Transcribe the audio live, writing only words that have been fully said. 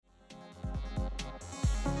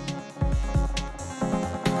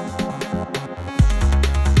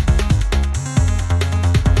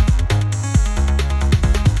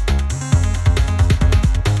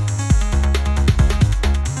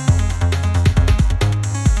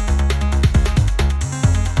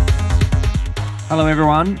Hello,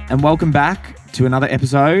 everyone, and welcome back to another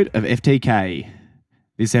episode of FTK.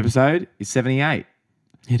 This episode is 78.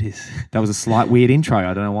 It is. That was a slight weird intro.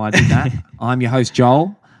 I don't know why I did that. I'm your host,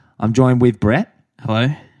 Joel. I'm joined with Brett. Hello.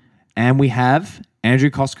 And we have Andrew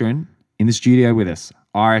Coscoran in the studio with us.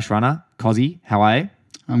 Irish runner. Cozzy, how are you?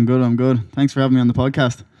 I'm good. Thanks for having me on the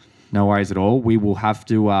podcast. No worries at all. We will have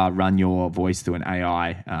to run your voice through an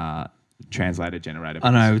AI translator generator.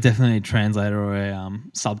 I know, definitely a translator or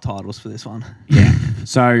subtitles for this one. Yeah.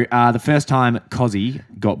 So the first time Cozzy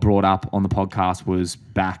got brought up on the podcast was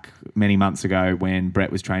back many months ago when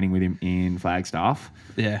Brett was training with him in Flagstaff.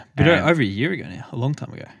 Yeah, but over a year ago now, a long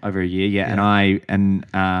time ago. Over a year, yeah. And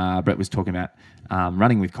Brett was talking about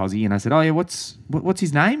running with Cozzy, and I said, "Oh yeah, what's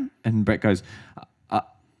his name?" And Brett goes,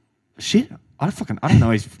 "Shit, I don't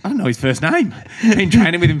know his first name. Been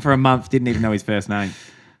training with him for a month, didn't even know his first name."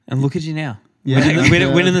 And look at you now. Yeah,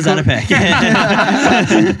 winning the Zatopek.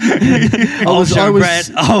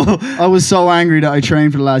 I was so angry that I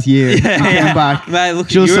trained for the last year. I came back. Mate, look,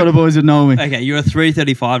 just so the boys would know me. Okay, you're a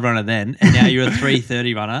 3:35 runner then, and now you're a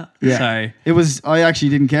 3:30 runner. Yeah. So it was. I actually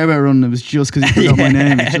didn't care about running. It was just because you forgot my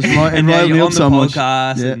name. It just and now riled you're me on up the so much.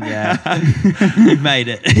 podcast. You've made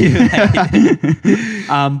it.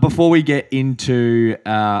 Before we get into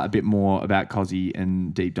a bit more about Cozzy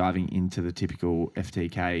and deep diving into the typical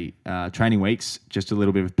FTK training weeks, just a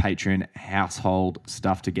little bit of Patreon household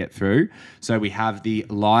stuff to get through. So we have the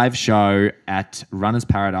live show at Runners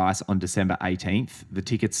Paradise on December 18th. The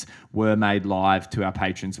tickets were made live to our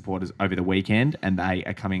Patreon supporters over the weekend, and they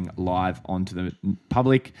are coming live onto the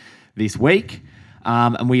public this week.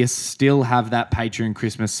 And we still have that Patreon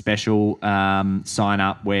Christmas special sign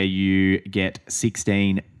up where you get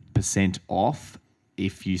 16% off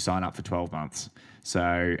if you sign up for 12 months.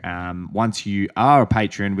 So once you are a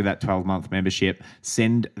patron with that 12-month membership,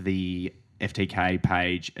 send the FTK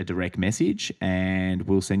page a direct message and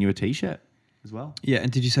we'll send you a T-shirt as well. Yeah,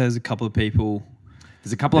 and did you say there's a couple of people...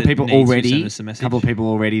 There's a couple of people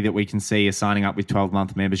already that we can see are signing up with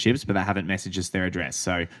 12-month memberships, but they haven't messaged us their address.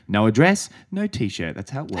 So no address, no T-shirt.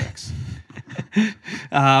 That's how it works.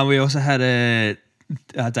 We also had Dave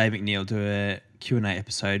McNeil do a Q&A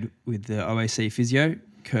episode with the OAC physio,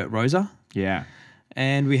 Kurt Rosa. Yeah.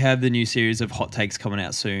 And we have the new series of hot takes coming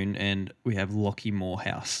out soon, and we have Lockie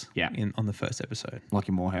Morehouse on the first episode.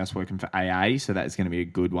 Lockie Morehouse working for AA, so that's going to be a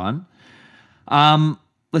good one.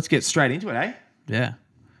 Let's get straight into it, eh? Yeah.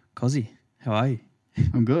 Cozzy, how are you?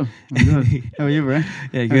 I'm good. How are you, bro?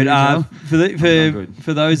 Yeah, good.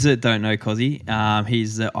 For those that don't know Cozzy,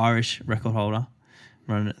 he's the Irish record holder,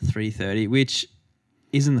 running at 3:30, which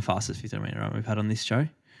isn't the fastest 15-minute run we've had on this show.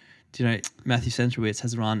 Do you know Matthew Centrowitz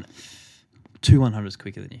has run 2 100s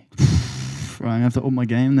quicker than you? Right, I have to up my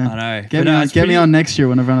game then. I know. Get me on next year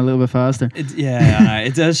when I've run a little bit faster. I know.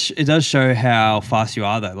 It does show how fast you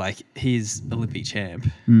are though. Like he's Olympic champ,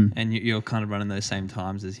 and you're kind of running those same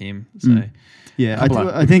times as him. So yeah,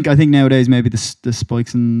 I think nowadays maybe the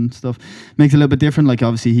spikes and stuff makes it a little bit different. Like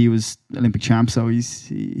obviously he was Olympic champ, so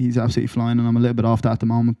he's absolutely flying, and I'm a little bit off that at the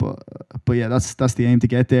moment. But yeah, that's the aim to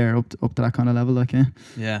get there up to that kind of level. Like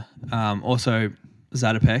yeah. Also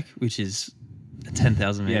Zatopek, which is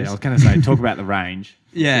 10,000 meters. Yeah, I was going to say, talk about the range.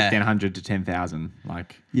 Yeah, 1,500 to 10,000.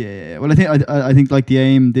 Like, yeah. Well, I think like the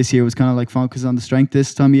aim this year was kind of like focus on the strength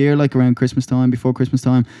this time of year, like around Christmas time, before Christmas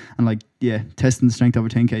time, and like testing the strength over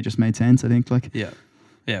 10K just made sense. I think like yeah,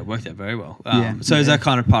 it worked out very well. So is that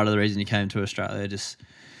kind of part of the reason you came to Australia? Just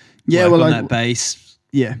work on that base.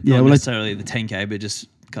 Yeah. Not necessarily the 10K, but just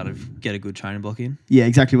kind of get a good training block in. Yeah,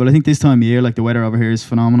 exactly. Well, I think this time of year, like the weather over here is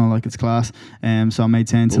phenomenal. Like it's class. So it made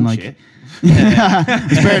sense. Bullshit. And like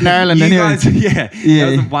it's better in Ireland anyway. Guys, that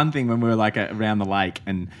was the one thing when we were like around the lake,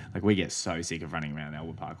 and like we get so sick of running around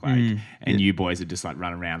Elwood Park Lake, and you boys are just like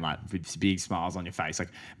running around like with big smiles on your face. Like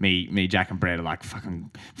me, Jack and Brett are like fucking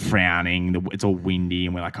frowning. It's all windy,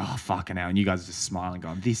 and we're like, oh fucking hell, and you guys are just smiling,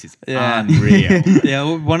 going, this is unreal. Yeah,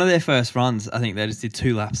 well, one of their first runs, I think they just did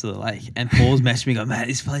 2 laps of the lake, and Paul's messaged me, going, man,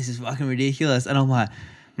 this place is fucking ridiculous, and I'm like,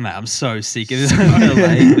 mate, I'm so sick of this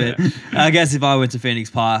lake. But I guess if I went to Phoenix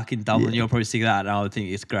Park in Dublin, you're probably sick of that, and I would think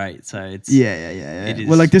it's great. So it's It is.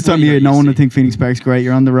 Well, like this time of year, no one would think Phoenix Park's great.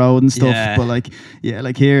 You're on the road and stuff. Yeah. But like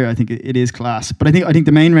here, I think it is class. But I think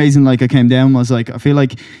the main reason like I came down was like I feel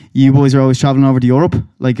like you boys are always traveling over to Europe.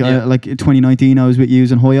 Like like in 2019, I was with you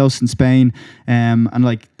in Hoyos in Spain, and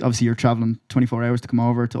like obviously you're traveling 24 hours to come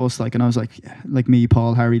over to us. Like, and I was like me,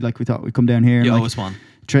 Paul, Harry, like we thought we'd come down here. You and, always won.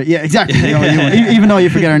 Yeah, exactly. Even though you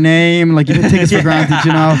forget our name, like you didn't take us for granted,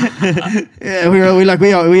 you know. Yeah,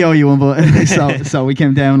 we owe you one, but so we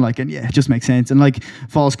came down, like, and it just makes sense. And like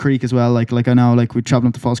Falls Creek as well, like I know, like we're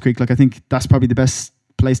traveling to Falls Creek, like I think that's probably the best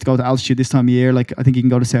place to go to altitude this time of year. Like I think you can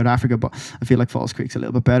go to South Africa, but I feel like Falls Creek's a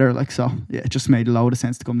little bit better. Like so, yeah, it just made a load of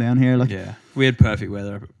sense to come down here. Like we had perfect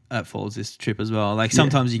weather at Falls this trip as well. Like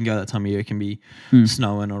sometimes you can go that time of year, it can be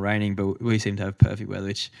snowing or raining, but we seem to have perfect weather,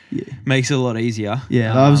 which makes it a lot easier.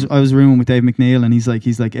 Yeah, I was rooming with Dave McNeil, and he's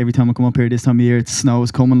like every time I come up here this time of year, it's snow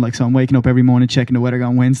is coming. Like so, I'm waking up every morning checking the weather,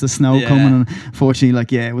 going when's the snow coming. And unfortunately,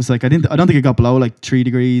 like it was like I don't think it got below like 3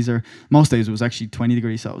 degrees, or most days it was actually 20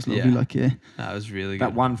 degrees. So it was lovely. Like that was really good.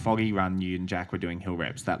 That one foggy run you and Jack were doing hill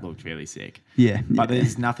reps, that looked really sick. Yeah, but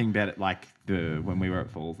there's nothing better like when we were at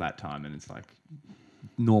Falls that time, and it's like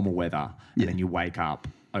normal weather, and then you wake up,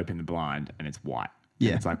 open the blind, and it's white.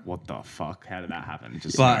 Yeah, it's like what the fuck? How did that happen?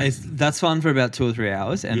 That's fun for about 2 or 3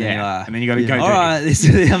 hours, and then and then you got to go. All right,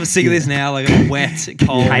 I'm sick of this now. Like I'm wet,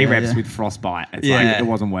 cold. Hay reps with frostbite. It's like it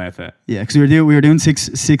wasn't worth it. Yeah, because we were doing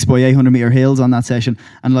 6 by 800 meter hills on that session,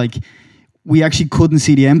 and like we actually couldn't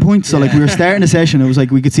see the end point. So like we were starting a session, it was like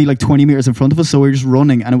we could see like 20 meters in front of us, so we were just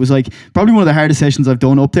running, and it was like probably one of the hardest sessions I've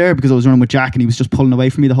done up there, because I was running with Jack and he was just pulling away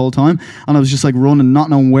from me the whole time, and I was just like running, not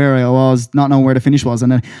knowing where I was, not knowing where the finish was,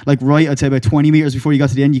 and then like I'd say about 20 meters before you got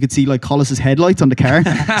to the end, you could see like Collis's headlights on the car.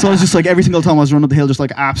 So I was just like every single time I was running up the hill just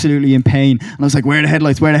like absolutely in pain, and I was like where are the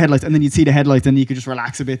headlights, and then you'd see the headlights and you could just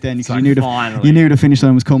relax a bit then, because you knew the finish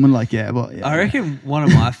line was coming. Like I reckon one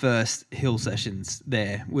of my first hill sessions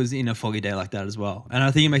there was in a foggy day like that as well. And I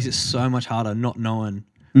think it makes it so much harder not knowing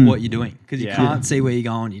what you're doing, because you can't see where you're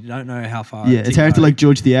going. You don't know how far. Yeah, it's hard to like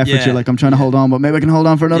judge the effort. You're like, I'm trying to hold on, but maybe I can hold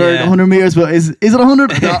on for another 100 meters. But is it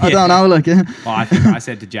 100? I don't know. Like, well, I think I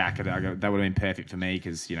said to Jack that would have been perfect for me,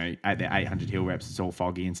 because at the 800 hill reps, it's all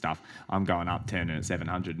foggy and stuff. I'm going up, turning at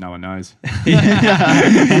 700. No one knows.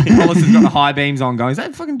 Hollis has got the high beams on, going, is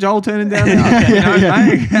that fucking Joel turning down there?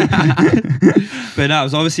 But no, it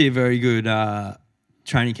was obviously a very good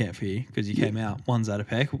training camp for you, because you came out ones out of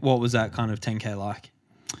peck. What was that kind of 10K like?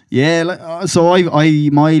 Yeah, so I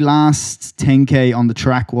my last 10K on the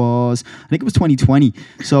track was, I think it was 2020.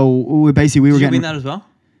 So we were Did getting. You win that as well?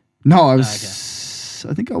 No, I was.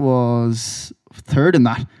 I think I was third in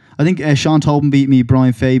that. I think Sean Tobin beat me,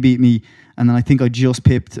 Brian Fay beat me, and then I think I just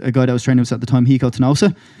pipped a guy that was training with us at the time, Hiko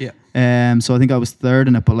Tenosa. Yeah. So I think I was third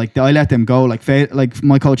in it, but like I let them go. Like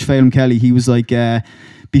my coach Phelan Kelly, he was like.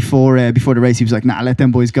 Before the race, he was like, "Nah, let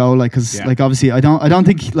them boys go." Like, because like obviously, I don't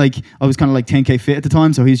think like I was kind of like 10K fit at the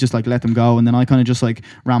time, so he's just like, "Let them go," and then I kind of just like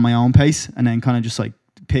ran my own pace, and then kind of just like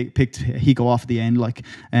picked Hiko off at the end, like.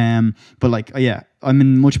 But like, I'm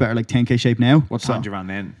in much better like 10K shape now. What time did you run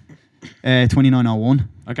then? 29:01.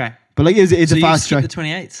 Okay, but like it's a fast track. The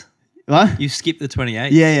 28s. What? You skipped the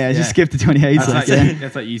 28. Yeah, I just skipped the 28.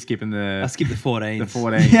 That's like you skipping the. I skipped the 14. The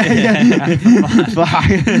 14.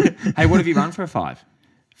 Hey, what have you run for a 5?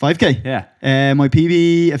 5K? Yeah. My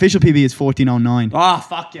official PB is 14:09. Oh,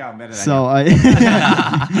 fuck yeah, I'm better than so I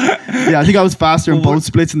think I was faster in both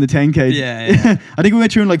splits in the 10K. Yeah. I think we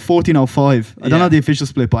went through in like 14:05. I don't know the official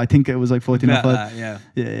split, but I think it was like 14:05. Yeah.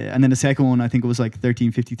 And then the second one, I think it was like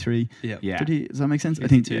 13:53. Yeah. 30, does that make sense?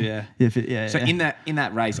 52, I think. Yeah. So in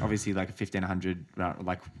that race, obviously like a 1500,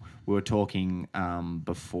 like we were talking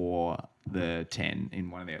before the 10 in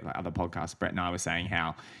one of the other podcasts. Brett and I were saying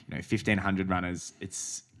how 1500 runners,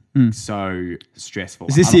 it's so stressful.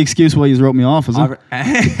 Is this the excuse why you wrote me off? Is it? I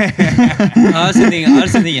just didn't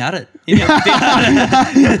think you had it.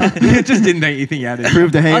 Just didn't think you had it.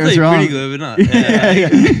 Prove the haters wrong. Pretty good, but not.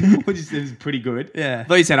 Yeah. What you said is pretty good. Yeah.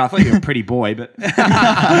 I thought you were a pretty boy, but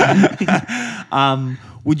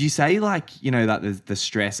would you say like that the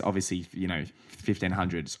stress, obviously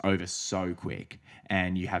 1500 is over so quick,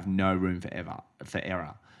 and you have no room for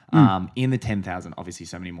error. In the 10,000, obviously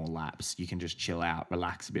so many more laps, you can just chill out,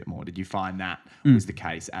 relax a bit more. Did you find that was the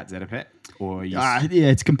case at Zetapet? Or yeah,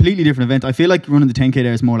 it's a completely different event. I feel like running the 10K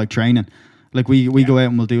there is more like training. Like we go out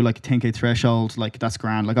and we'll do like a 10K threshold, like that's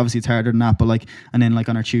grand. Like obviously it's harder than that, but like, and then like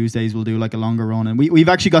on our Tuesdays we'll do like a longer run, and we've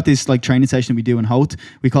actually got this like training session we do in Hoth.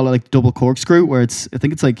 We call it like double corkscrew, where I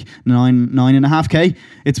think it's like 9.5K.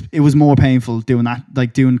 It was more painful doing that,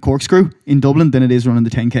 like doing corkscrew in Dublin, than it is running the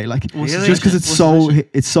 10K. Like just because it's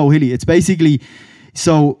so hilly. It's basically.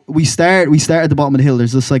 So we start at the bottom of the hill.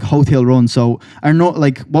 There's this like Hoth Hill run. So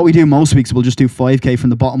what we do most weeks, we'll just do 5K from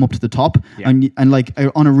the bottom up to the top. Yeah. And like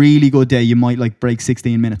on a really good day, you might like break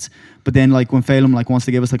 16 minutes. But then like when Phelan like wants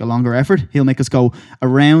to give us like a longer effort, he'll make us go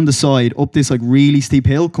around the side, up this like really steep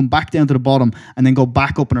hill, come back down to the bottom, and then go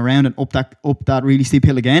back up and around and up that really steep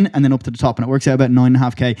hill again, and then up to the top. And it works out about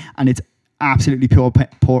 9.5K, and it's absolutely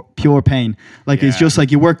pure pain. Like it's just like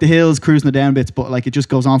you work the hills, cruising it down bits, but like it just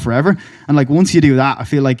goes on forever. And like once you do that, I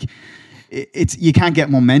feel like it's you can't get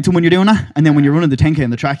momentum when you're doing that. And then when you're running the 10K on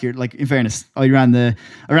the track, you're like, in fairness, I ran the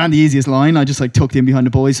easiest line. I just like tucked in behind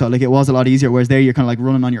the boys, so like it was a lot easier. Whereas there, you're kind of like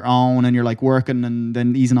running on your own and you're like working and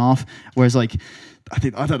then easing off. Whereas like I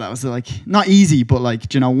thought that was like not easy, but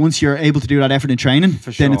like, you know, once you're able to do that effort in training,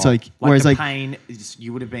 then it's like whereas the like pain is,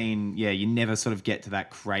 you would have been, you never sort of get to that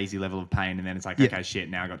crazy level of pain, and then it's like, okay, shit,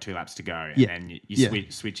 now I got 2 laps to go, and then you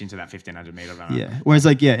switch into that 1500 meter run. Yeah. Whereas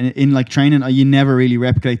like in like training, you never really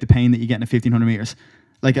replicate the pain that you get in a 1500 meters.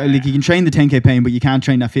 Like you can train the 10K pain, but you can't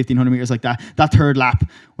train that 1500 meters like that. That third lap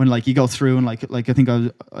when like you go through and like I think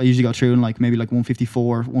I usually go through and like maybe like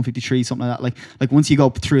 154, 153, something like that. Like once you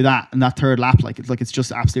go through that and that third lap, like it's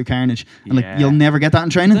just absolute carnage. And like you'll never get that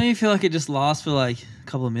in training. Don't you feel like it just lasts for like a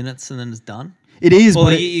couple of minutes and then it's done? It is. Or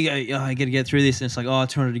but you go, I got to get through this, and it's like,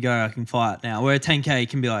 200 to go, I can fight now. Where a 10K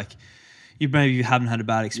can be like, you haven't had a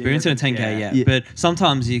bad experience in a 10K yet, but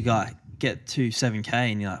sometimes you get to 7K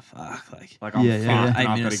and you're like, fuck, like I'm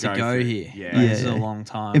 8 minutes to go here. This is a long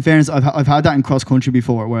time. In fairness, I've had that in cross country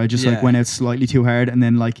before, where I just like went out slightly too hard, and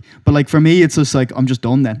then like, but like for me, it's just like I'm just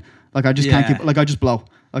done then. Like I just can't keep, like I just blow.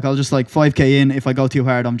 Like I'll just like 5K in, if I go too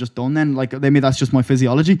hard, I'm just done then. Like maybe that's just my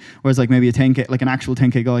physiology. Whereas like maybe a 10K, like an actual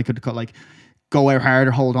 10K guy could like go out hard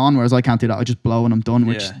or hold on, whereas I can't do that. I just blow and I'm done,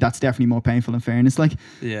 which that's definitely more painful in fairness. Like,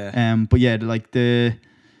 but yeah, like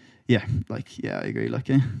I agree. Like,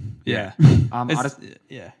 I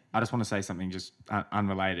just want to say something just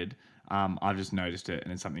unrelated. I've just noticed it,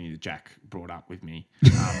 and it's something that Jack brought up with me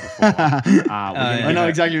before. I know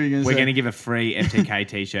exactly what you're going to say. We're going to give a free FTK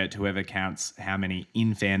t-shirt to whoever counts how many,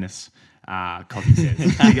 in fairness, Cosby says. He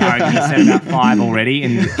said about 5 already,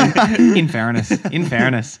 and in fairness,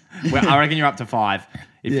 I reckon you're up to 5.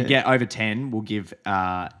 If you get over 10, we'll give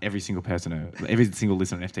every single listener an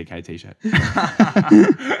FTK t-shirt.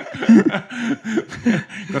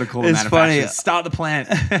 Got to call the manufacturer. Start the plant.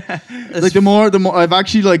 Like the more I've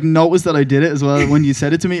actually like noticed that I did it as well when you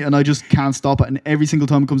said it to me, and I just can't stop it. And every single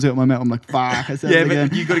time it comes out of my mouth, I'm like, fuck. I said it again.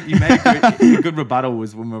 But you made a good rebuttal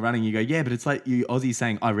was when we're running. You go, but it's like you Aussies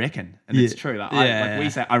saying I reckon, and it's true. Like,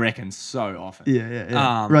 we say I reckon so often.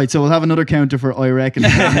 Yeah. Right. So we'll have another counter for I reckon.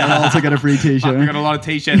 And I'll also get a free t-shirt. We got a lot of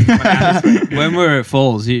t-shirts coming out this week. When we're at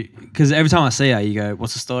Falls, because every time I see her, you go,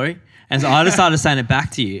 "What's the story?" And so I just started saying it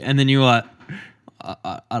back to you, and then you were like,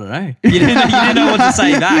 I don't know. You didn't know what to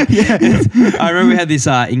say back. I remember we had this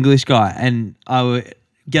English guy, and I would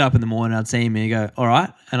get up in the morning, I'd see him, and he'd go, "All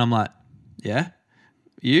right," and I'm like, "Yeah,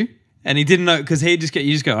 you." And he didn't know, because you just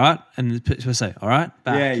go, "All right," and the person say, "All right,"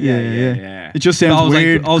 back. Yeah. It just sounds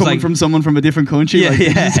weird coming from someone from a different country. I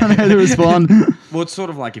don't know how to respond. Well, it's sort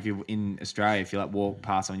of like if you're in Australia, if you like walk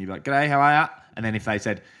past someone, you'd be like, "G'day, how are you?" And then if they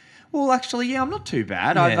said, "Well, actually, I'm not too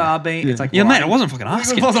bad. I've been." It's like, mate, I wasn't fucking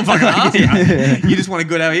asking. You just want a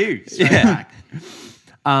good how are you? Straight back.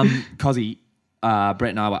 Cozzy, Brett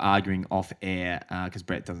and I were arguing off air because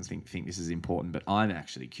Brett doesn't think this is important, but I'm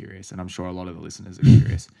actually curious, and I'm sure a lot of the listeners are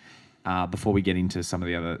curious. Before we get into some of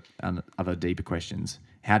the other deeper questions,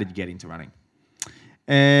 how did you get into running?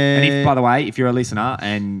 And if, by the way, if you're a listener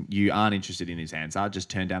and you aren't interested in this answer, just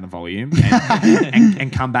turn down the volume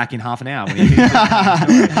and come back in half an hour. When you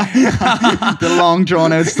the long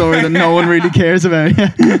drawn out story that no one really cares about.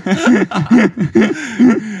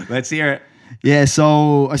 Let's hear it. Yeah,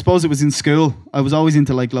 so I suppose it was in school. I was always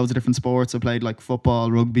into like loads of different sports. I played like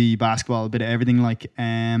football, rugby, basketball, a bit of everything. Like,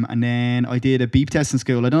 and then I did a beep test in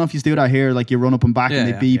school. I don't know if you do that here. Like you run up and back and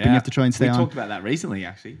they beep and you have to try and stay on. We talked about that recently,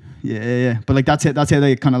 actually. Yeah. But like that's it. That's how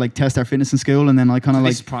they kind of like test our fitness in school. And then I kind of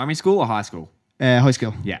like. This is primary school or high school? High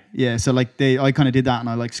school. Yeah. So like I kind of did that and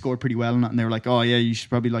I like scored pretty well on it, and they were like, "Oh yeah, you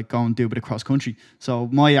should probably like go and do a bit of cross country." So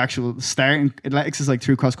my actual start in athletics is like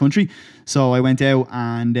through cross country. So I went out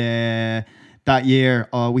and. That year,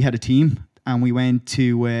 we had a team and we went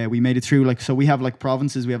to, we made it through, like, so we have like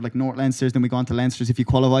provinces, we have like North Leinsters, then we go on to Leinsters if you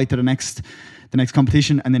qualify to the next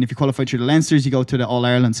competition, and then if you qualify through the Leinsters, you go to the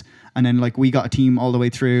All-Irelands, and then like we got a team all the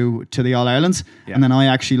way through to the All-Irelands, and then I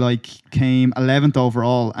actually like came 11th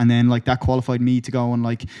overall, and then like that qualified me to go and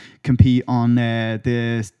like compete on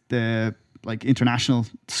the like international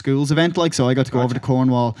schools event, like, so I got to go over to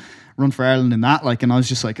Cornwall, run for Ireland in that, like, and I was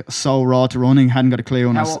just like so raw to running, hadn't got a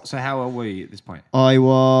clue. So how old were you at this point? I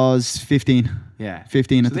was 15. Yeah,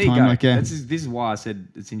 15 at the time. Like, this is why I said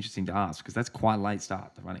it's interesting to ask, because that's quite a late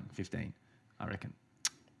start to running. 15, I reckon.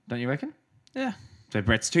 Don't you reckon? Yeah. So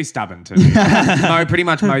Brett's too stubborn to. No, pretty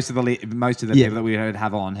much most of the people that we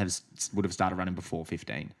have on would have started running before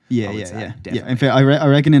 15. Yeah. In fact, I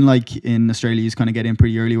reckon in Australia you kind of get in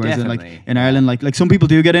pretty early, whereas in Ireland, like some people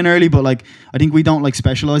do get in early, but like I think we don't like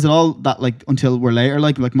specialize at all that like until we're later.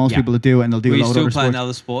 Like most people do, and they'll do a lot of other sports. Were you still playing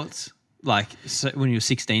other sports? Like when you were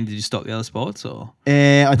 16, did you stop the other sports or?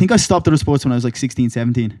 I think I stopped other sports when I was like 16,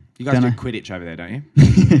 17. You guys do Quidditch over there, don't you?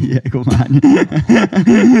 Yeah, good man.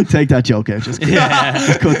 Take that joke out. Just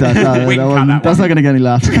cut that. That's not going to get any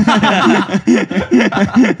laughs.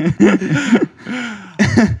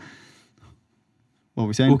 What were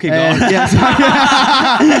we saying? We'll keep going. Yeah,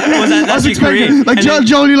 I was expecting, like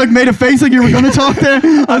Joel, you like made a face like you were going to talk there.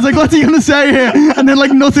 I was like, what's he going to say here? And then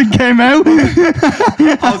like nothing came out. I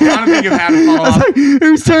was trying to think of how to follow up. Like,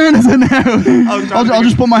 whose turn is it now? I'll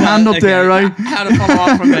just put my hand up there, right? How to follow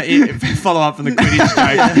up from the Quidditch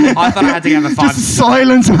joke. I thought I had to have a 5 Just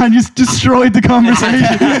silence, man. You just destroyed the conversation.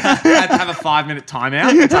 I had to have a 5-minute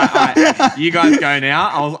timeout. It's like, all right, you guys go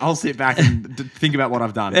now. I'll sit back and think about what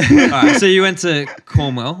I've done. All right, so you went to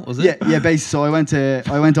Cornwall, was it? Yeah. Basically, so I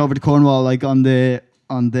went over to Cornwall like on the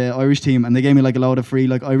Irish team, and they gave me like a load of free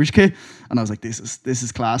like Irish kit, and I was like, this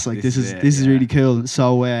is class. Like this is really cool.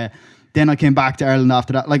 So then I came back to Ireland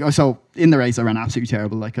after that. Like so in the race, I ran absolutely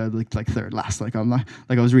terrible. Like I looked like third last. Like I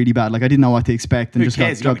was really bad. Like I didn't know what to expect, and Who just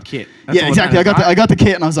cares? got You got the kit. Yeah, exactly. I got the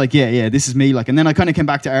kit, and I was like, yeah, this is me. Like, and then I kind of came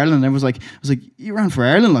back to Ireland, and I was like, you ran for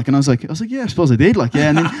Ireland, like, and I was like, yeah, I suppose I did, like, yeah.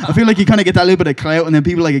 And then I feel like you kind of get that little bit of clout, and then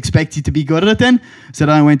people like expect you to be good at it. Then, so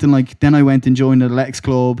then I went and joined the athletics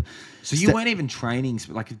club. So you weren't even training,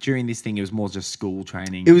 like during this thing, it was more just school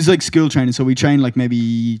training. It was like school training, so we trained like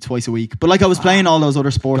maybe twice a week. But like I was playing all those other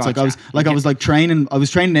sports, Gotcha. I was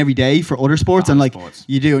training every day for other sports, and like sports.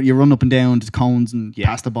 you run up and down to cones and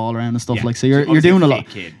pass the ball around and stuff like. So you're doing a lot.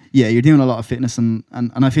 Kid. Yeah, you're doing a lot of fitness, and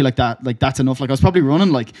I feel like that's enough. Like I was probably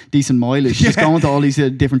running like decent mileage, just going to all these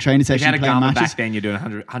different training sessions, If you had a playing Garmin matches. back then, you're doing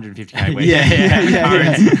 150k week.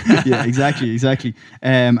 Yeah, exactly.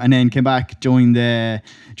 And then came back, joined the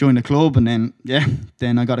club, and then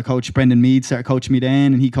I got a coach, Brendan Mead, started coaching me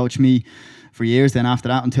then, and he coached me for years. Then after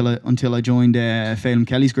that, until I joined Phelan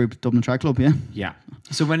Kelly's group, Dublin Track Club. Yeah.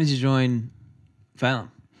 So when did you join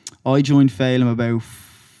Phelan? I joined Phelan about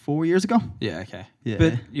 4 years ago. Yeah, okay. Yeah.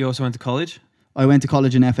 But you also went to college? I went to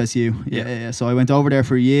college in FSU. Yeah. So I went over there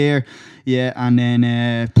for a year. Yeah, and then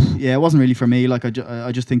it wasn't really for me. Like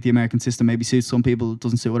I just think the American system maybe suits some people,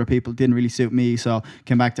 doesn't suit other people. It didn't really suit me. So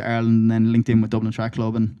came back to Ireland and then linked in with Dublin Track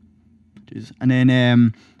Club, and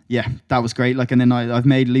then that was great. Like, and then I've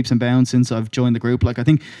made leaps and bounds since I've joined the group. Like I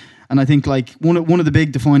think like one of the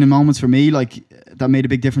big defining moments for me, like that made a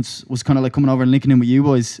big difference, was kind of like coming over and linking in with you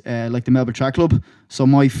boys, like the Melbourne Track Club. So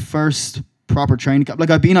my first proper training camp, like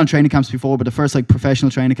I've been on training camps before, but the first like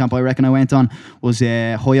professional training camp I reckon I went on was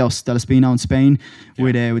Hoyos del Espino in Spain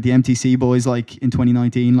with the MTC boys, like in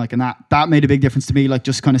 2019, like, and that made a big difference to me. Like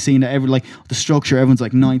just kind of seeing that the structure, everyone's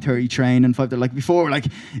like 9:30 train and 5. Like before, like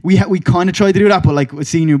we kind of tried to do that, but like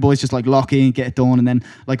seeing you boys just like lock in, get it done, and then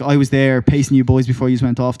like I was there pacing you boys before you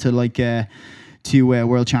went off to like to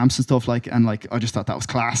world champs and stuff, like, and like I just thought that was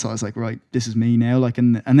class. So I was like, right, this is me now. Like,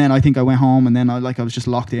 and then I think I went home, and then I was just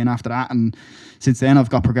locked in after that, and since then I've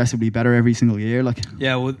got progressively better every single year. Like,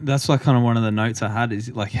 yeah, well, that's like kind of one of the notes I had, is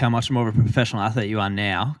like how much more of a professional athlete you are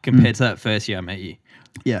now compared to that first year I met you.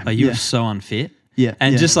 Yeah, like you were so unfit. Yeah,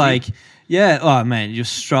 and just like. Yeah, oh man, you're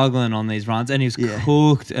struggling on these runs, and he was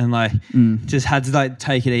cooked, and like just had to like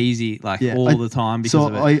take it easy like all the time because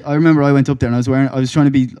of it. I remember I went up there and I was trying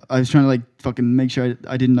to like fucking make sure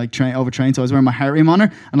I didn't like overtrain, so I was wearing my heart rate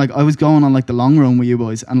monitor, and like I was going on like the long run with you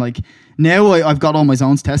boys, and like now I've got all my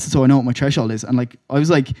zones tested, so I know what my threshold is, and like I was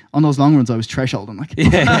like on those long runs I was thresholding, like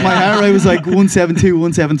my heart rate was like 172,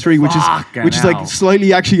 173, which is like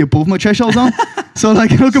slightly actually above my threshold zone. So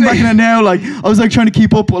like looking back at it now, like I was like trying to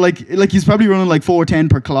keep up, like he's probably running like 4:10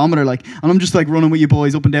 per kilometer, like, and I'm just like running with you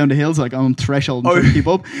boys up and down the hills, like I'm threshold and trying to keep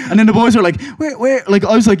up. And then the boys are like, where? Like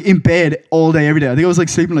I was like in bed all day every day. I think I was like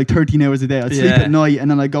sleeping like 13 hours a day. I'd sleep at night,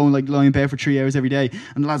 and then I'd go and like lie in bed for 3 hours every day.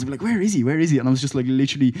 And the lads would be like, where is he? And I was just like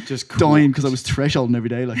literally just dying because I was thresholding every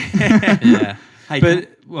day. Like, yeah. Hey, but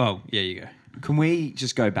you go. Can we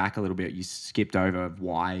just go back a little bit? You skipped over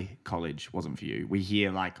why college wasn't for you. We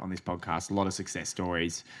hear like on this podcast a lot of success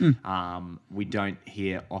stories. We don't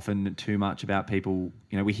hear often too much about people.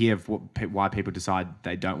 You know, we hear of why people decide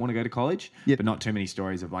they don't want to go to college, but not too many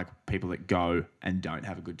stories of like people that go and don't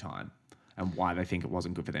have a good time and why they think it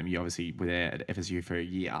wasn't good for them. You obviously were there at FSU for a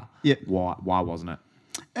year. Yeah. Why wasn't it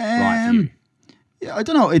right for you? Yeah, I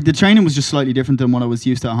don't know. The training was just slightly different than what I was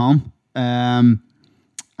used to at home.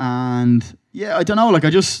 And yeah, I don't know. Like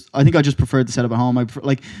I think I just preferred the setup at home.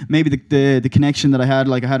 Like maybe the connection that I had.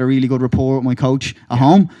 Like I had a really good rapport with my coach at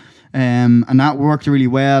home, and that worked really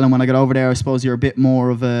well. And when I got over there, I suppose you're a bit more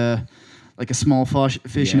of a small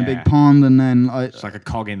fish in a big pond, and then it's like a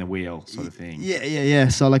cog in the wheel sort of thing. Yeah.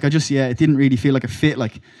 So like it didn't really feel like a fit.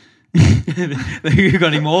 Like You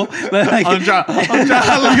got any more? Like, I'm trying. You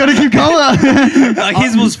gotta keep going. like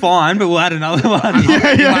his was fine, but we'll add another one. In my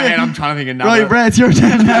head, I'm trying to think of another. Right, Brett, it's your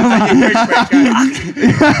turn now.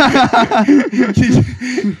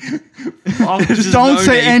 Just don't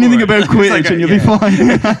say anything about Quidditch and you'll be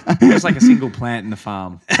fine. Just like a single plant in the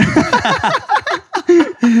farm.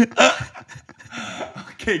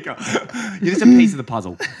 Okay, go. You're just a piece of the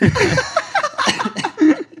puzzle.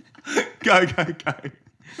 Go.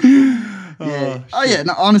 Yeah.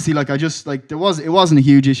 No, honestly, like I just like it wasn't a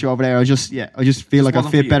huge issue over there. I just feel like I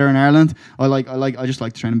fit better in Ireland. I just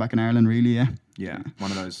like training back in Ireland, really. Yeah,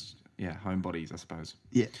 one of those home bodies, I suppose.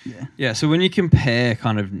 Yeah. So when you compare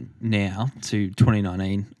kind of now to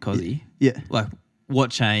 2019, Cozzy, like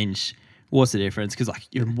what changed? What's the difference? Because like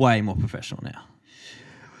you're way more professional now.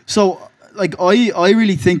 So like I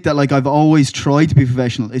really think that like I've always tried to be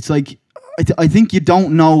professional. It's like I think you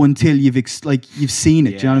don't know until you've seen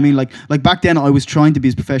it. Do you know what I mean? Like back then I was trying to be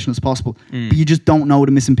as professional as possible, but you just don't know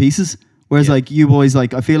the missing pieces. Whereas like you boys,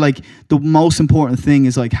 like I feel like the most important thing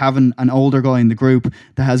is like having an older guy in the group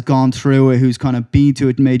that has gone through it, who's kind of been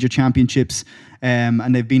to major championships,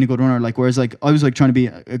 and they've been a good runner. Like whereas like I was like trying to be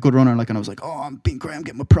a good runner, like and I was like, oh, I'm being great, I'm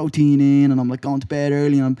getting my protein in, and I'm like going to bed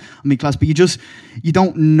early, and I'm in class. But you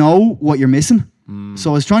don't know what you're missing. So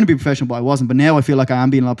I was trying to be professional, but I wasn't. But now I feel like I am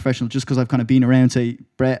being a lot professional just because I've kind of been around, say,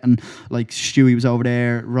 Brett and like Stewie was over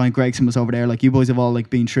there, Ryan Gregson was over there. Like you boys have all like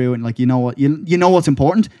been through and like you know what's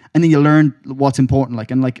important, and then you learn what's important.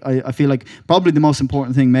 Like and like I feel like probably the most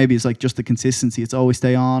important thing maybe is like just the consistency. It's always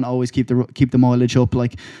stay on, always keep the mileage up,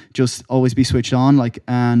 like just always be switched on, like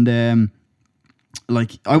and.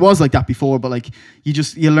 Like I was like that before, but like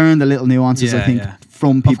you learn the little nuances. I think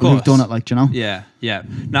from people who've done it, like you know. Yeah.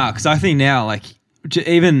 No, because I think now, like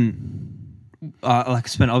even like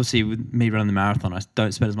spend obviously with me running the marathon, I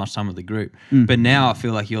don't spend as much time with the group. But now I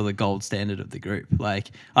feel like you're the gold standard of the group.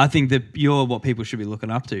 Like I think that you're what people should be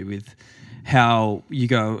looking up to with how you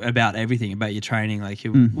go about everything about your training. Like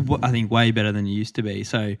you're, I think way better than you used to be.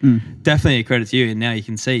 So definitely a credit to you. And now you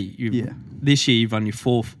can see this year you've run your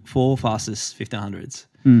four fastest 1500s,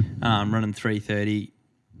 running 3:30.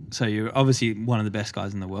 So you're obviously one of the best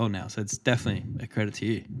guys in the world now. So it's definitely a credit to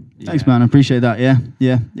you. Thanks, man. I appreciate that. Yeah.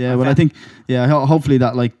 Well, I think, hopefully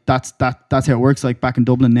that like that's how it works. Like back in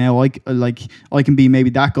Dublin now, I can be maybe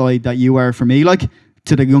that guy that you are for me. Like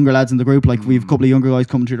to the younger lads in the group, like we have a couple of younger guys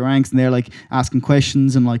coming through the ranks, and they're like asking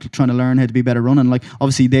questions and like trying to learn how to be better running. Like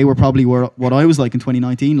obviously they were probably what I was like in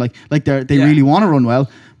 2019. Like they really want to run well,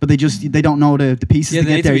 but they don't know the pieces to get there. Yeah,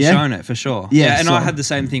 they need to be shown it for sure. Yeah, and I had the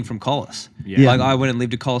same thing from Collis. Yeah. Like I went and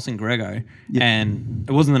lived at Collis and Grego, and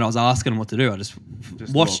it wasn't that I was asking them what to do. I just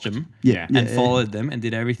watched them and followed them and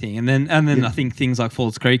did everything. And then I think things like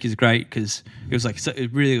Falls Creek is great because it was like a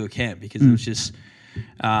really good camp because it was just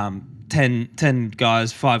 10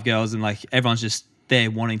 guys, 5 girls, and like everyone's just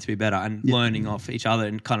there wanting to be better and learning off each other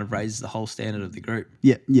and kind of raises the whole standard of the group.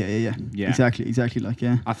 Yeah. Exactly. Like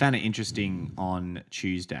I found it interesting on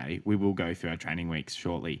Tuesday. We will go through our training weeks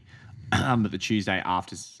shortly, but the Tuesday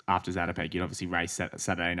after Zatopek, you'd obviously race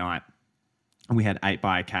Saturday night, and we had 8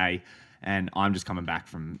 by a K, and I'm just coming back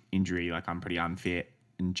from injury, like I'm pretty unfit,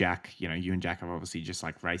 and Jack, you and Jack have obviously just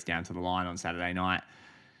like raced down to the line on Saturday night,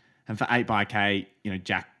 and for 8 by a K,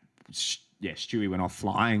 Jack. Stewie went off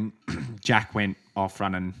flying. Jack went off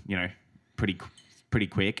running, pretty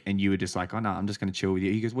quick. And you were just like, oh no, I'm just going to chill with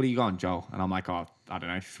you. He goes, what are you going, Joel? And I'm like, oh, I don't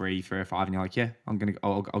know, 3 or 5. And you're like, yeah,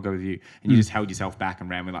 I'll go with you. And you just held yourself back and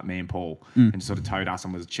ran with like me and Paul and sort of towed us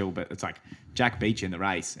and was chill. But it's like Jack beat you in the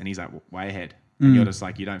race and he's like way ahead. And you're just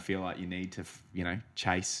like, you don't feel like you need to,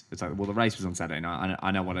 chase. It's like, well, the race was on Saturday night. I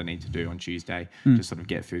know what I need to do on Tuesday to sort of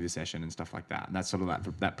get through the session and stuff like that. And that's sort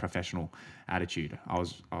of that professional attitude I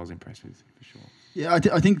was impressed with for sure. Yeah,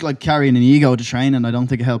 I think like carrying an ego to train, and I don't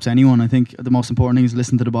think it helps anyone. I think the most important thing is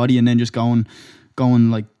listen to the body and then just go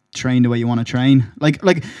and like train the way you want to train. Like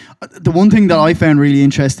the one thing that I found really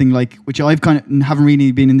interesting, like which I've kind of haven't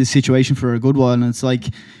really been in this situation for a good while, and it's like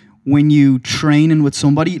when you training with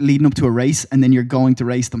somebody leading up to a race and then you're going to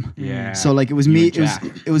race them. Yeah. So like it was me,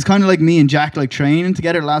 it was kind of like me and Jack like training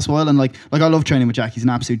together the last while, and like I love training with Jack. He's an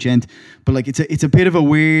absolute gent, but like it's a bit of a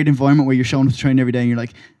weird environment where you're showing up to train every day and you're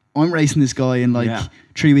like, I'm racing this guy in like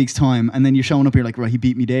 3 weeks time, and then you're showing up here like, right, he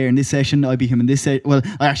beat me there in this session, I beat him in this session. Well,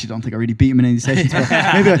 I actually don't think I really beat him in any sessions, but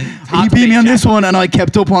maybe he beat me on this one and I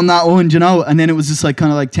kept up on that one, and then it was just like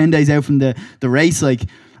kind of like 10 days out from the race. Like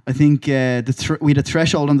I think we had a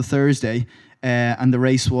threshold on the Thursday, and the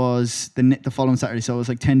race was the following Saturday, so it was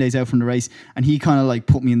like 10 days out from the race, and he kind of like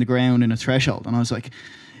put me in the ground in a threshold, and I was like,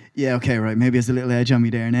 yeah, okay, right, maybe there's a little edge on me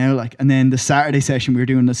there now. Like, and then the Saturday session, we were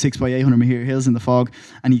doing the 6x800 meter hills in the fog,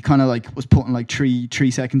 and he kind of like was putting like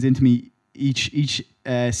three seconds into me each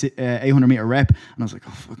 800 meter rep, and I was like,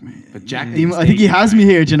 oh fuck me. But Jack, I think he has me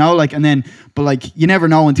here, you know, like, and then, but like, you never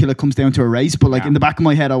know until it comes down to a race. But like in the back of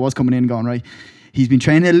my head, I was coming in and going, right, he's been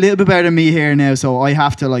training a little bit better than me here now, so I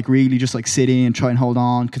have to like really just like sit in, try and hold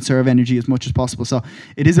on, conserve energy as much as possible. So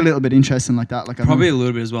it is a little bit interesting like that. Like probably a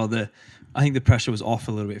little bit as well. I think the pressure was off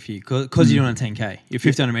a little bit for you because you're doing a 10K. You're a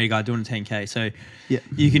 1500 meter guy doing a 10K, so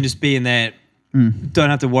you can just be in there. Don't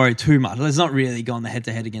have to worry too much. It's not really going the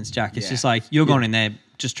head-to-head against Jack. It's just like you're going in there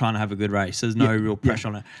just trying to have a good race. There's no real pressure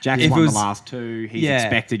on it. Jack's won the last two. He's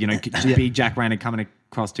expected, you know, to be Jack Rayner coming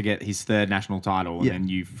across to get his third national title, and then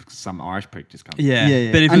you've some Irish prick just comes.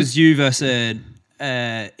 Yeah. But if it was you versus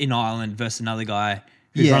in Ireland versus another guy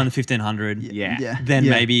who's running the 1500, then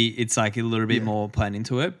maybe it's like a little bit more playing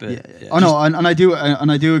into it. But I know, and I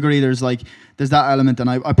do agree. There's that element, and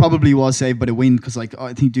I probably was saved by the wind because like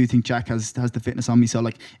I do think Jack has the fitness on me. So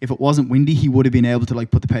like if it wasn't windy, he would have been able to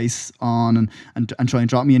like put the pace on and try and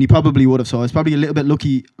drop me, and he probably would have. So I was probably a little bit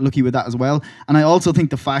lucky with that as well. And I also think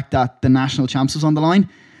the fact that the national champs was on the line,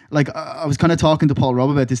 like I was kind of talking to Paul Robb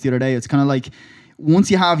about this the other day. It's kind of like,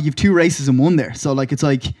 once you've two races in one there. So like it's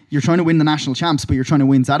like you're trying to win the national champs, but you're trying to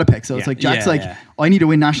win Zatopek. So it's like Jack's I need to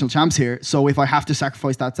win national champs here. So if I have to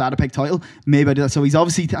sacrifice that Zatopek title, maybe I do that. So he's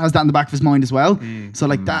obviously has that in the back of his mind as well. So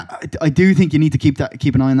like that, I do think you need to keep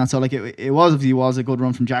an eye on that. So like it was a good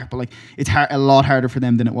run from Jack, but like it's a lot harder for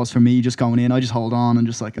them than it was for me just going in. I just hold on and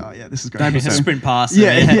just like, oh yeah, this is great. Sprint past.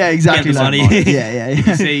 Yeah, exactly. Yeah.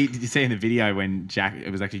 Did you see in the video when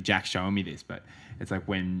it was actually Jack showing me this, but it's like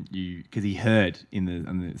when because he heard in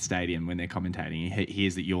the stadium when they're commentating, he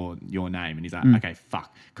hears that your name, and he's like, okay,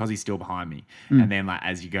 fuck, because he's still behind me. And then like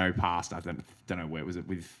as you go past, I don't know where was it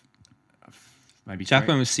with maybe Jack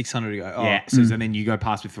went with 600 to go. Oh. Yeah, so then you go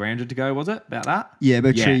past with 300 to go. Was it about that? Yeah,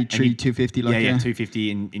 about 250. Like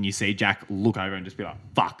 250, and you see Jack look over and just be like,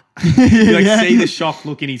 fuck. You see the shock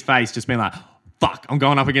look in his face, just being like, fuck, I'm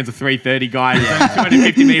going up against a 330 guy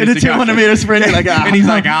 250 meters in a 200 meter sprint. Like, and he's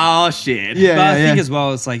like, oh, shit. But I think as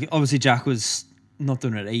well, it's like, obviously Jack was not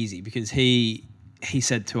doing it easy because he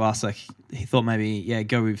said to us, like, he thought maybe,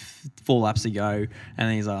 go with 4 laps to go. And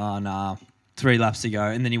then he's like, oh, nah, 3 laps to go.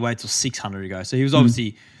 And then he waited till 600 to go. So he was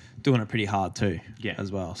obviously doing it pretty hard too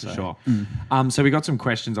as well. For sure. So we got some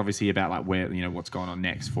questions, obviously, about like where, you know, what's going on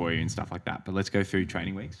next for you and stuff like that. But let's go through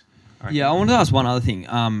training weeks. I wanted to ask one other thing.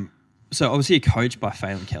 So obviously you're coached by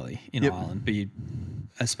Phelan Kelly in Ireland, but you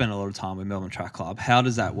spent a lot of time with Melbourne Track Club. How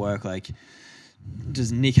does that work? Like,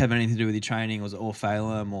 does Nick have anything to do with your training, or is it all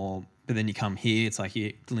Phelan? But then you come here, it's like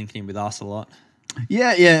you're linking in with us a lot.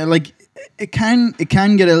 Yeah. Like it can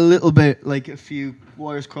get a little bit like a few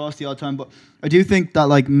wires crossed the odd time, but I do think that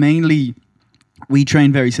like mainly we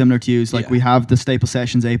train very similar to you. Like we have the staple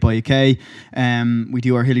sessions 8x8K. We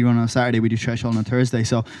do our hilly run on a Saturday. We do threshold on a Thursday.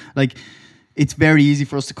 So like, it's very easy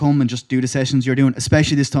for us to come and just do the sessions you're doing,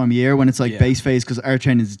 especially this time of year when it's like base phase, because our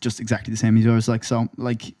training is just exactly the same as yours. Like, so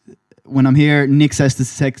like when I'm here, Nick sets the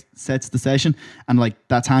session, and like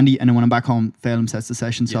that's handy. And then when I'm back home, Phelan sets the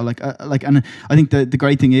session. So and I think the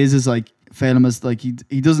great thing is like Phelan is like he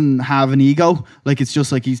doesn't have an ego. Like it's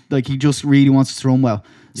just like he just really wants us to run well.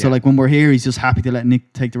 So like when we're here, he's just happy to let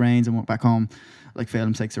Nick take the reins, and we're back home. Like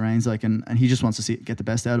Phelan takes the reins, like, and he just wants to get the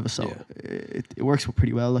best out of us. So it works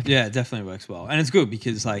pretty well. Like, yeah, it definitely works well, and it's good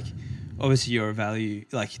because like obviously you're a value.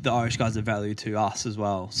 Like the Irish guys are value to us as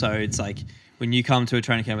well. So it's like when you come to a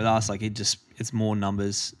training camp with us, like it's more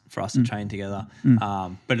numbers for us to train together.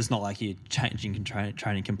 But it's not like you're changing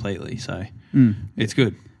training completely. So it's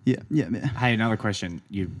good. Yeah. Hey, another question.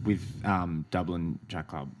 You with Dublin Track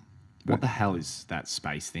Club. What the hell is that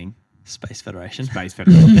space thing? Space Federation.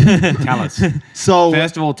 Tell us. So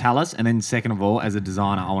first of all, tell us, and then second of all, as a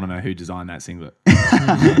designer, I want to know who designed that singlet.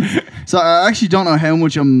 So I actually don't know how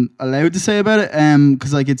much I'm allowed to say about it,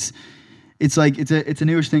 because like it's a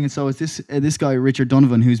newish thing, and so it's this guy Richard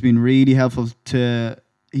Donovan who's been really helpful to.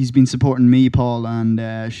 He's been supporting me, Paul,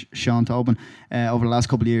 and Sean Tobin over the last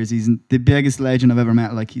couple of years. He's the biggest legend I've ever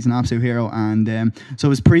met. Like he's an absolute hero, and so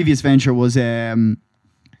his previous venture was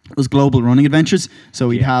global running adventures. So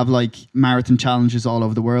we'd have like marathon challenges all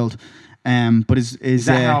over the world. But is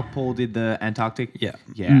that how Paul did the Antarctic? Yeah.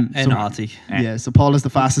 And Arctic. Yeah. So Paul is the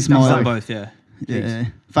fastest mile. Both. Yeah.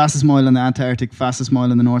 Fastest mile in the Antarctic, fastest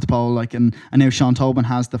mile in the North Pole. Like, and now Sean Tobin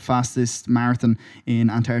has the fastest marathon in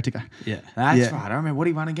Antarctica. Yeah. That's right. I remember. What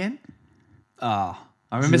did he run again? I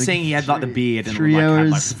remember like seeing he had like the beard and had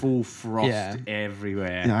like full frost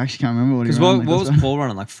everywhere. Yeah, I actually can't remember what he ran. Because what was Paul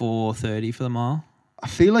running? Like 4:30 for the mile? I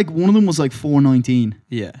feel like one of them was like 4:19.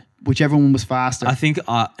 Yeah. Whichever one was faster. I think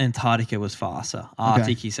Antarctica was faster.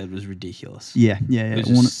 Arctic, he said, was ridiculous. Yeah. It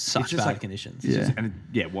was just such bad conditions.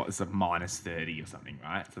 Yeah. What is it, minus 30 or something,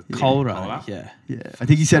 right? So colder. Yeah. I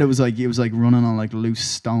think he said it was like running on like loose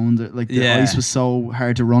stones. Like the ice was so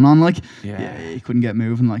hard to run on. Like he couldn't get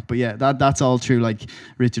moving. Like, but yeah, that's all true. Like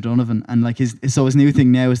Richard Donovan and like his new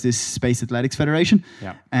thing now is this Space Athletics Federation.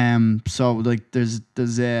 Yeah. So like there's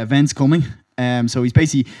events coming. So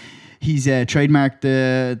he's trademarked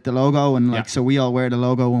the logo and like so we all wear the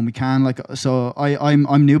logo when we can. Like so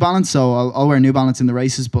I'm New Balance, so I'll wear New Balance in the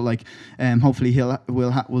races. But like hopefully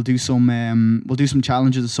we'll do some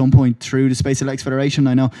challenges at some point through the Space Athletics Federation.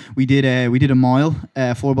 I know we did a mile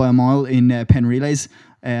 4 by a mile in Penn Relays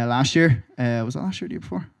last year. Was that last year or the year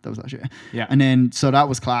before? That was last year. Yeah. And then so that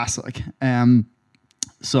was class. Like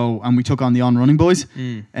So and we took on the On Running boys,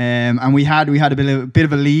 and we had a bit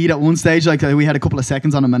of a lead at one stage. Like we had a couple of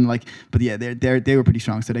seconds on them, and like, but yeah, they were pretty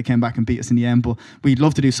strong, so they came back and beat us in the end. But we'd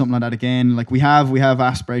love to do something like that again. Like we have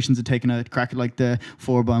aspirations of taking a crack at like the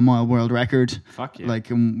 4 by a mile world record. Fuck yeah!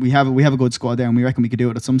 Like we have a good squad there, and we reckon we could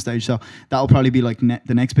do it at some stage. So that'll probably be like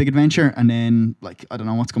the next big adventure, and then like I don't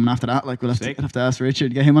know what's coming after that. Like we'll have to ask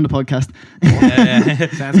Richard, get him on the podcast.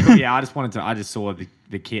 Sounds cool. Yeah, I just saw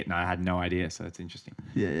the kit and I had no idea, so it's interesting.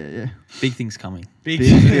 Yeah. Big things coming. Big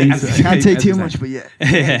things. Can't take too much, but yeah.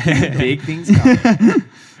 Big things coming.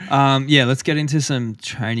 Let's get into some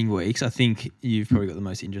training weeks. I think you've probably got the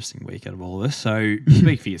most interesting week out of all of us. So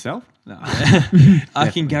speak for yourself. No.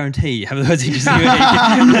 I can guarantee you have the most interesting week.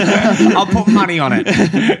 I'll put money on it.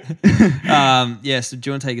 So do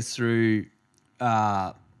you want to take us through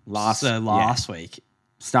last week?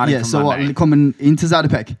 Starting from so Monday. what, coming into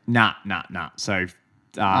Zatopek? Nah. So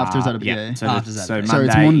after Zatopek, yeah. So after Zatopek. Sorry,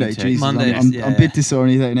 it's Monday. into- Jesus, Monday, I'm a bit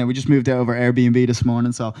disoriented now. We just moved over Airbnb this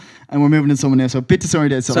morning, and we're moving in someone else. So a bit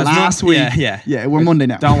disoriented. So it's last not- week, yeah. we're Monday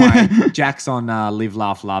now. Don't worry, Jack's on Live,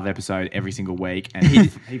 Laugh, Love episode every single week, and he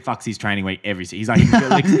fucks his training week every. He's like,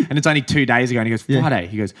 and it's only 2 days ago, and he goes Friday.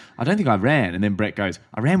 He goes, I don't think I ran, and then Brett goes,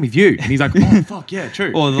 I ran with you, and he's like, oh fuck yeah,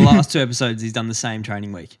 true. Or the last 2 episodes, he's done the same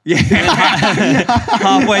training week. Yeah.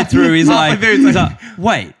 Halfway through, he's like,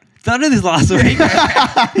 wait. Did I do this last week?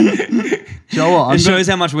 You know what? It shows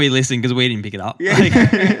how much we listen because we didn't pick it up.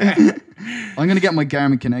 I'm gonna get my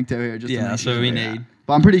Garmin Connect out here. Just to make that's what sure. we need.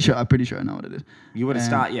 But I'm pretty sure I know what it is. You would have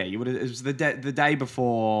started, you would have. It was the day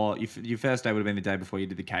before. Your first day would have been the day before you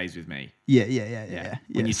did the K's with me. Yeah.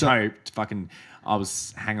 When you toped, I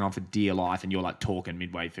was hanging on for dear life, and you're like talking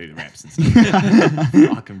midway through the reps and stuff.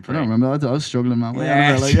 Fucking I don't remember. I was struggling, man.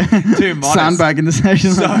 Yeah, too modest. Sandbagging the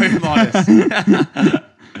session. So modest.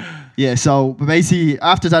 Yeah, so but basically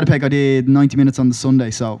after Zatopek I did 90 minutes on the Sunday,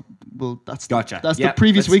 so that's gotcha. That's the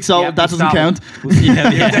previous week, so that doesn't count.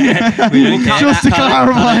 Just to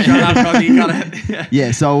clarify.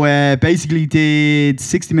 Yeah, so basically did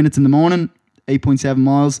 60 minutes in the morning, 8.7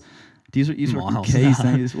 miles. These are miles.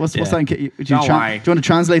 K's. What's that in K? Do you want to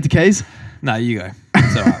translate the K's? No, you go.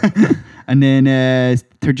 It's all right. And then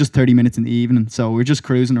they're just 30 minutes in the evening, so we're just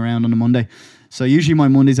cruising around on a Monday. So usually my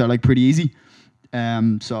Mondays are like pretty easy.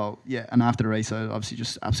 So yeah, and after the race, I obviously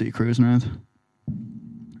just absolutely cruising around.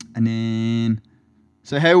 And then,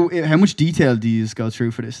 so how much detail do you just go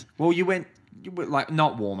through for this? Well, you were like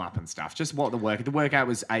not warm up and stuff, just what the workout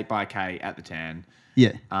was 8 by K at the 10.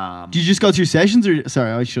 Yeah. Did you just go through sessions, or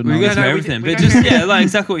sorry, I shouldn't. We're going to everything, but just like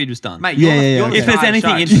exactly what you just done, mate. If there's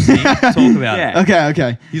anything interesting, talk about it.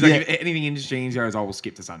 Okay. He's like, if anything interesting, he goes, I will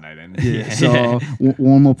skip to Sunday then. Yeah. So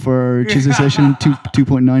warm up for Tuesday session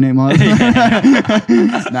 2.98 miles.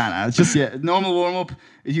 Nah. It's just normal warm up.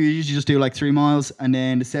 You usually just do like 3 miles, and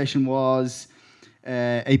then the session was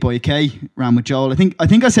 8 by a K. Ran with Joel. I think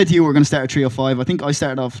I said to you we're going to start at 3:05. I think I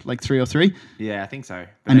started off like 3:03. Yeah, I think so.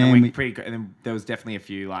 But And then, then and then there was definitely a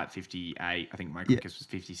few like 58. I think my quickest was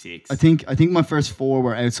 56. I think my first 4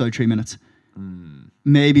 were outside 3 minutes.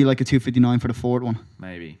 Maybe like a 2:59 for the fourth one.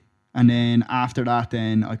 Maybe. And then after that,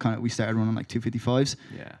 then we started running like 2:55s.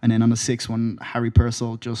 Yeah. And then on the 6th one, Harry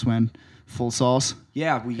Purcell just went full sauce.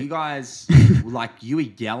 Yeah, well, you guys you were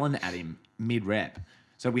yelling at him mid rep.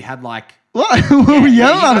 So we had like What? Were we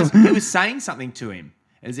yelling at him? He was saying something to him.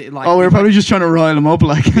 Is it like? Oh, we were probably just trying to rile him up,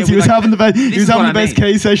 like because he was having the best. He was having the best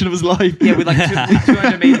K session of his life. Yeah, with like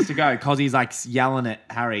 200 meters to go, because he's like yelling at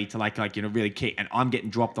Harry to like really kick, and I'm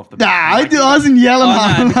getting dropped off the. Nah, I wasn't yelling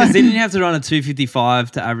at him. Because didn't you have to run a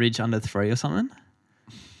 2:55 to average under 3 or something?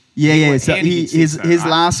 Yeah. So his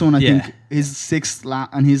last one, I think his 6th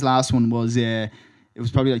and his last one was it was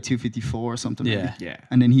probably like 254 or something. Yeah. Maybe. Yeah.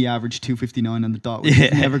 And then he averaged 259 on the dot. Which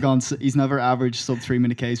he's never averaged sub 3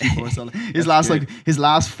 minute Ks before. So his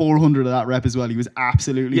last 400 of that rep as well, he was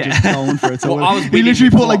absolutely just going for it. So well, he literally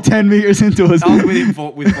put like 10 meters into us. I was with him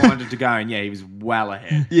with 400 to go, and he was well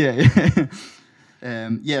ahead. Yeah.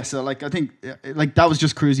 So like I think like that was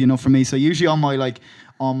just cruisy enough for me. So usually on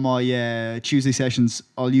my Tuesday sessions,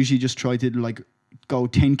 I'll usually just try to like go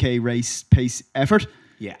 10K race pace effort.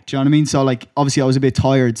 Yeah. Do you know what I mean? So like obviously I was a bit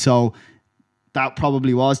tired, so that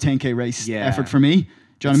probably was 10K race effort for me. Do you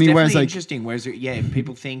know what I mean? Whereas like interesting. Whereas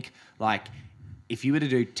people think like if you were to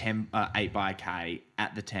do 8 by K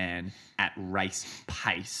at the 10 at race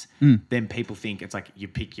pace, then people think it's like you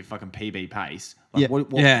pick your fucking PB pace. Like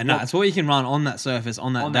it's what you can run on that surface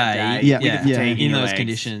on that day. In those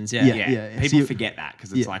conditions. People forget that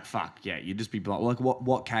because it's like, fuck, you'd just be like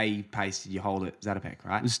what K pace did you hold at Zatopek,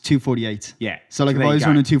 right? It was 248. Yeah. So like if I was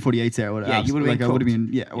running 248 there, you would have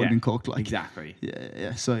been I would have been cooked. Like exactly.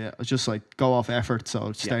 Yeah. So I was just like go off effort.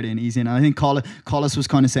 So start in easy. And I think Collis was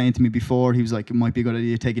kind of saying to me before, he was like, it might be a good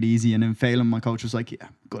idea to take it easy. And then Phelan, my coach, was like, yeah,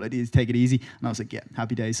 good idea to take it easy. And I was like, yeah,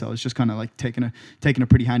 happy days. So I was just kind of like taking a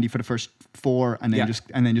pretty handy for the first 4 and then just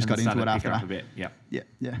got into it after that. A bit. Yeah.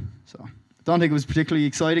 So I don't think it was a particularly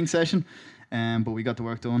exciting session, but we got the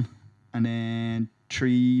work done. And then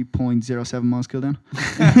 3.07 miles cool down.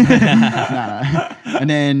 Nah. And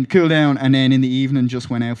then cool down, and then in the evening just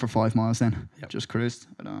went out for 5 miles then. Just cruised.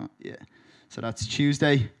 So that's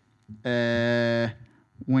Tuesday.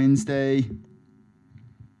 Wednesday,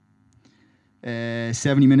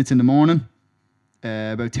 70 minutes in the morning,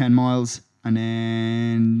 about 10 miles, and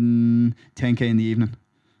then 10K in the evening.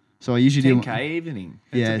 So I usually 10K evening.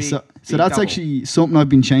 So that's double. Actually something I've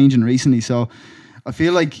been changing recently. So I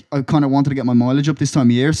feel like I kind of wanted to get my mileage up this time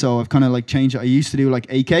of year. So I've kind of like changed it. I used to do like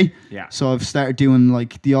 8K. Yeah. So I've started doing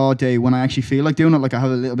like the odd day when I actually feel like doing it. Like I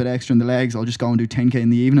have a little bit extra in the legs. I'll just go and do 10K in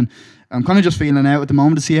the evening. I'm kind of just feeling out at the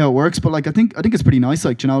moment to see how it works. But like I think it's pretty nice.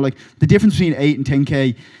 Like, you know, like the difference between 8 and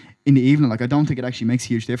 10K in the evening, like I don't think it actually makes a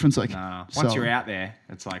huge difference. Like once you're out there,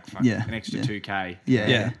 it's like an extra 2K.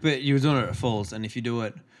 Yeah. But you were doing it at Falls, and if you do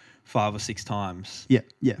it 5 or 6 times,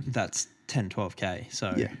 that's 10, 12K.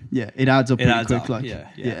 So it adds up pretty quick. Like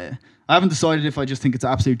I haven't decided if I just think it's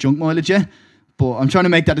absolute junk mileage yet, but I'm trying to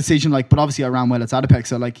make that decision. Like, but obviously I ran well at Zatopek,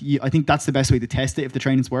 so like I think that's the best way to test it if the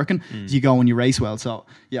training's working. Is you go and you race well. So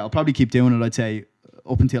I'll probably keep doing it. I'd say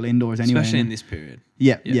up until indoors anyway. Especially in this period.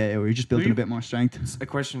 Yeah. We're just building a bit more strength. It's a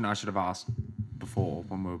question I should have asked before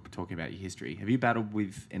when we were talking about your history. Have you battled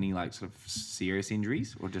with any like sort of serious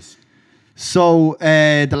injuries or just? So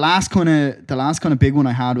the last kind of big one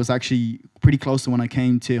I had was actually pretty close to when I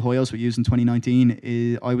came to Hoyos with you in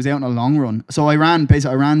 2019. I was out on a long run. So I ran.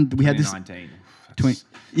 We had this. 2019.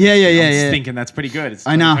 Yeah. Thinking that's pretty good. It's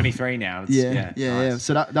 23 now. Nice.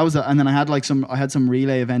 So that was and then I had some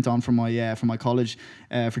relay event on from my college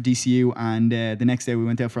for DCU, and the next day we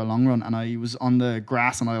went out for a long run, and I was on the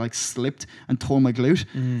grass and I like slipped and tore my glute.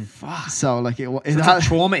 Fuck. So like it's a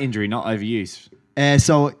trauma injury, not overuse.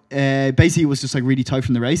 So basically it was just like really tight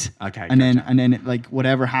from the race. Okay. And then it, like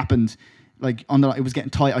whatever happened, like it was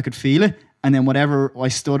getting tight. I could feel it. And then whatever I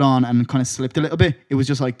stood on and kind of slipped a little bit, it was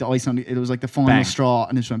just like the ice on it. It was like the final straw,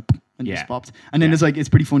 and it just went and just popped. And then it's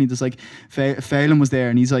pretty funny. There's like Phelan was there,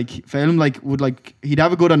 and he's like Phelan he'd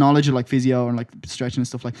have a good knowledge of like physio and like stretching and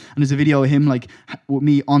stuff like. And there's a video of him like with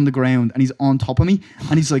me on the ground, and he's on top of me,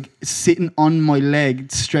 and he's like sitting on my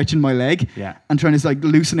leg, stretching my leg, and trying to like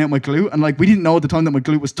loosen out my glute. And like we didn't know at the time that my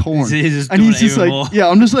glute was torn. He's just like more.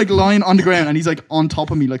 I'm just like lying on the ground, and he's like on top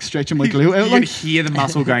of me, like stretching my glute out. You can hear the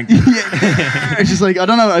muscle going. It's just like I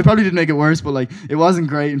don't know. I probably didn't make it worse, but like it wasn't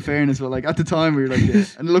great in fairness. But like at the time we were like,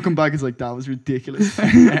 and looking back, it's like that was ridiculous.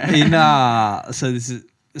 So this is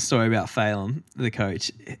a story about Phelan, the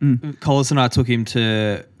coach. Coles and I took him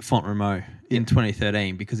to Font Romeu in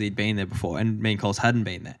 2013 because he'd been there before, and me and Coles hadn't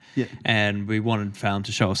been there. Yeah. And we wanted Phelan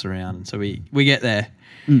to show us around, and so we get there,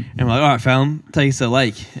 and we're like, all right, Phelan, take us to the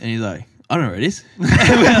lake, and he's like, I don't know where it is.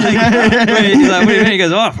 He's like, what do you mean? He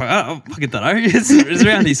goes, I fucking don't know. It's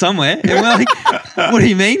around here somewhere. And we're like, what do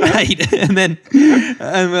you mean, mate? And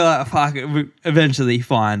we're like, fuck it. We eventually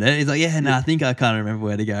find it. He's like, I think I can't remember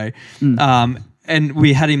where to go. And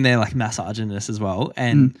we had him there like massaging us as well.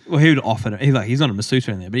 And he would offer, he's not a masseuse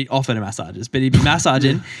in there, but he offered him massages. But he'd be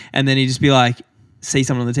massaging and then he'd just be like, see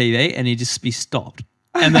someone on the TV and he'd just be stopped.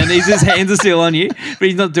 And then his hands are still on you, but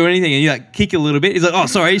he's not doing anything. And you like kick a little bit. He's like, oh,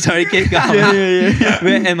 sorry, keep going. Yeah.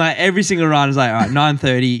 And like every single run is like, all right,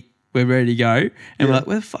 9:30, we're ready to go. And we're like,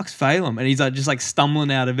 where the fuck's Phelan? And he's like, just like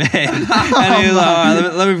stumbling out of bed. And he's like, all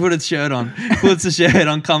right, let me put his shirt on. Puts the shirt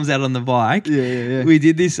on, comes out on the bike. Yeah. We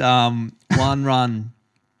did this one one run.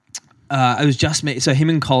 It was just me. So him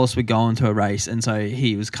and Collis were going to a race, and so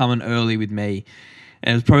he was coming early with me.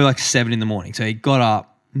 And it was probably like 7 a.m. So he got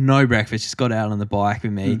up, no breakfast, just got out on the bike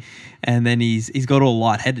with me, and then he's got all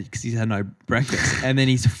lightheaded because he's had no breakfast, and then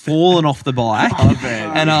he's fallen off the bike,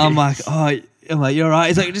 and I'm like, you're all right.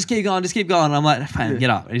 He's like, just keep going. And I'm like, man, get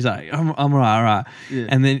up. And he's like, I'm all right. Yeah.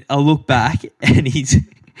 And then I look back, and he's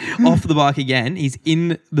off the bike again. He's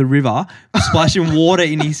in the river, splashing water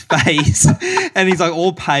in his face, and he's like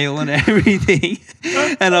all pale and everything.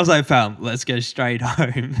 And I was like, fam, let's go straight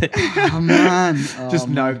home. Oh, man. Just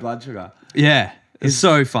no blood sugar. Yeah. It's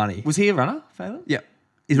so funny. Was he a runner, Phelan? Yeah.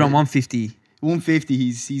 He's run 150. 150.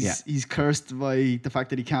 He's cursed by the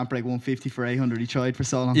fact that he can't break 150 for 800. He tried for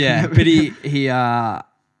so long. Yeah, but he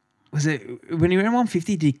was it when he ran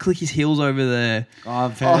 150? Did he click his heels over the?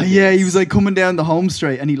 Yeah, he was like coming down the home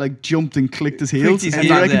straight, and he like jumped and clicked his heels. And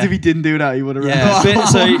I reckon if he didn't do that, he would have ran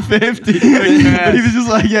 150. But he was just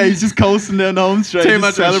like, he's just coasting down the home straight. Too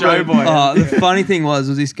much of a show boy. The funny thing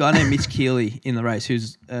was this guy named Mitch Keeley in the race,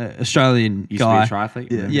 who's an Australian guy. Used to be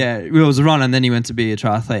a triathlete. Yeah, he was a runner, and then he went to be a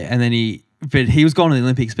triathlete, and then he was going to the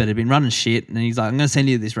Olympics, but had been running shit, and he's like, I'm going to send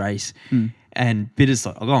you to this race. And Bitter's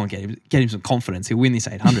like, I'll go and get him some confidence. He'll win this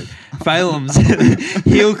 800. Phelan's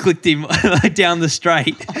heel clicked him like down the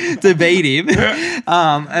straight to beat him.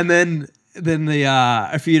 And then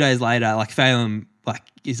a few days later, like Phelan, like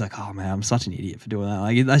he's like, oh man, I'm such an idiot for doing that.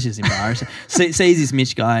 Like that's just embarrassing. Sees this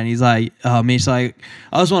Mitch guy, and he's like, oh Mitch, like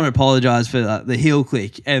I just want to apologize for the heel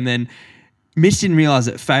click. And then Mitch didn't realise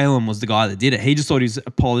that Phelan was the guy that did it. He just thought he was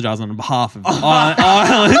apologising on behalf of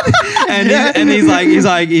Ireland. And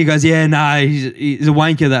he goes, yeah, nah, he's a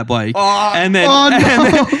wanker, that bloke. And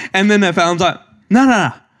then Phelan's like,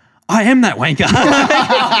 no, I am that wanker.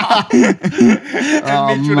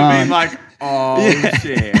 And Mitch would have been like,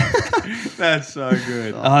 shit. That's so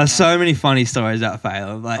good. So many funny stories about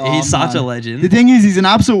Phelan. Like he's such a legend. The thing is, he's an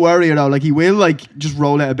absolute warrior though. Like he will like just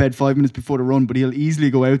roll out of bed 5 minutes before the run, but he'll easily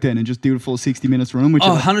go out then and just do the full 60 minutes run. Which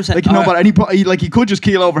 100%. Like but he could just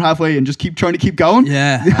keel over halfway and just keep trying to keep going.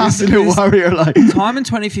 Yeah, the absolute warrior. Like time in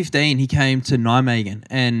 2015, he came to Nijmegen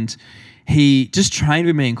and he just trained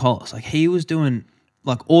with me and Collis. Like he was doing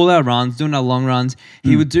like all our runs, doing our long runs.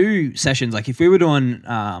 He would do sessions. Like if we were doing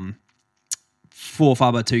 4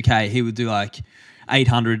 5x2K, he would do like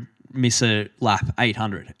 800, miss a lap,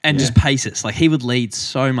 800, and just pace us. Like he would lead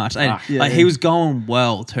so much, and he was going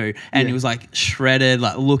well too, and he was like shredded,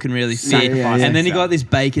 like looking really fit. And then he got this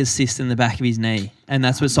Baker's cyst in the back of his knee, and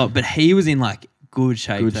that's what stopped. But he was in like good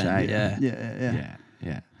shape.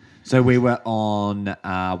 Yeah. So we were on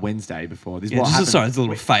Wednesday before this. What happened? Sorry, it's a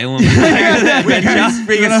little failing. We're just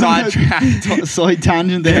being a sidetrack. Side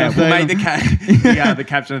tangent there. We'll make the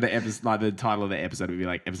caption of the episode, like the title of the episode would be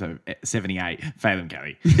like episode 78, Phelan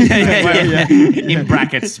Kelly. In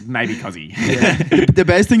brackets, maybe Cozzy. The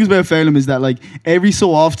best thing about Phelan is that like every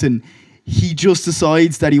so often he just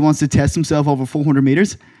decides that he wants to test himself over 400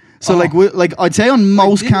 meters. So like I'd say on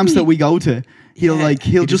most camps that we go to, he'll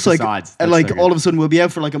just decides. Like all of a sudden we'll be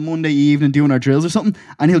out for like a Monday evening doing our drills or something,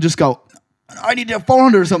 and he'll just go, I need to do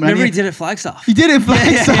 400 or something. Remember he did it at Flagstaff. He did it at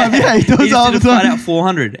Flagstaff. Yeah, he does all the time. Flat out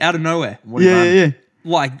 400 out of nowhere. Yeah.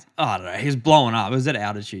 Like, I don't know, he was blowing up. It was at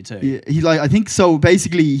altitude too. Yeah, I think so.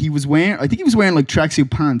 Basically, he was wearing like tracksuit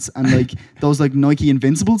pants and like those like Nike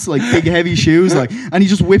Invincibles, like big heavy shoes, like, and he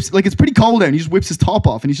just whips, like it's pretty cold out, and he just whips his top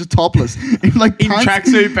off, and he's just topless in like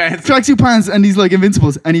tracksuit pants, and he's like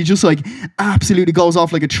Invincibles, and he just like absolutely goes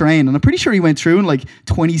off like a train. And I'm pretty sure he went through in like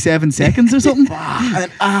 27 seconds or something,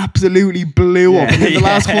 and absolutely blew up. And in the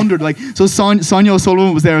last 100, like, so Sonia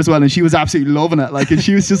O'Sullivan was there as well, and she was absolutely loving it, like, and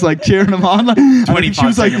she was just like cheering him on, like.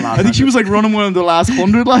 I think she was like running one of the last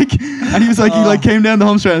 100, like, and he was like, he like came down the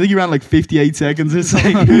home straight. I think he ran like 58 seconds or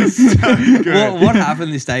something. So good. What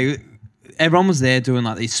happened this day? Everyone was there doing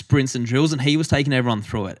like these sprints and drills, and he was taking everyone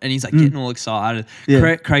through it. And he's like getting all excited.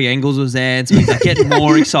 Yeah. Craig Engels was there, and so he's like getting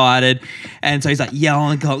more excited. And so he's like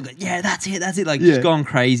yelling, going, yeah, that's it, like just going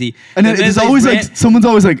crazy. And then there's always like someone's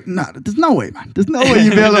always like, nah, there's no way, man. There's no way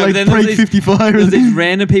you'll be able to like break 55. There's these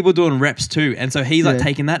random people doing reps too, and so he's like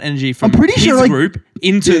taking that energy from his group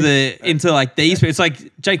into like these. It's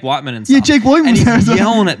like Jake Whiteman and stuff. Yeah, Jake Whiteman. And he's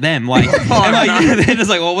yelling at them like, they're just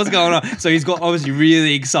like, well, what's going on? So he's got obviously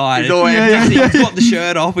really excited. He's got the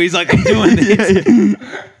shirt off. He's like, I'm doing this.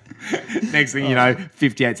 Next thing you know,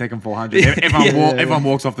 58-second 400. Everyone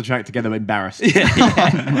walks off the track together embarrassed.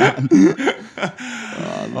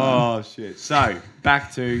 Oh, shit. So,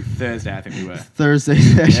 back to Thursday, I think we were. Thursday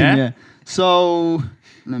session, yeah. So,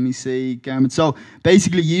 let me see, Garmin. So,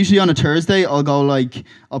 basically, usually on a Thursday, I'll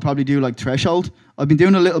probably do like threshold. I've been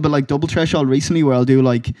doing a little bit like double threshold recently, where I'll do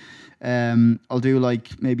like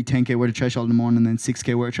maybe 10k worth of threshold in the morning and then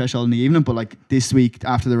 6k worth of threshold in the evening. But like this week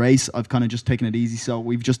after the race, I've kind of just taken it easy. So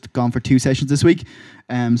we've just gone for 2 sessions this week.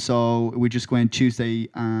 So we just went Tuesday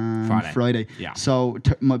and Friday. Yeah. So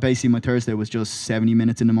basically my Thursday was just 70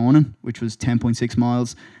 minutes in the morning, which was 10.6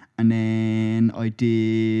 miles. And then I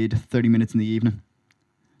did 30 minutes in the evening.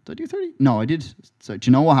 Did I do 30? No, I did. So do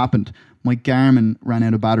you know what happened? My Garmin ran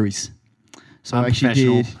out of batteries. So I actually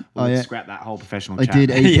did. Scrap that whole professional. I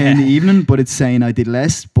did 8k in the evening, but it's saying I did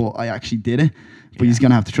less, but I actually did it. But he's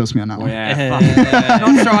gonna have to trust me on that one. Yeah,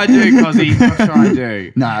 not sure I do, Cozzy. Not sure I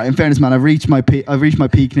do. Nah, in fairness, man, I've reached my peak near,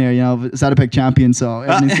 Zatopek champion, so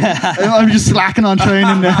I'm just slacking on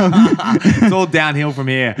training now. It's all downhill from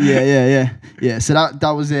here. Yeah. So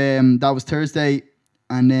that was Thursday.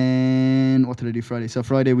 And then what did I do Friday? So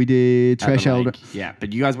Friday we did threshold. Yeah,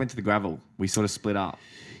 but you guys went to the gravel. We sort of split up.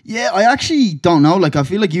 Yeah, I actually don't know. Like, I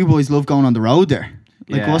feel like you boys love going on the road there.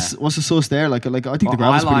 Like, what's the sauce there? Like I think the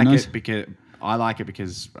gravel's pretty nice. I like it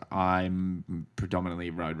because I'm predominantly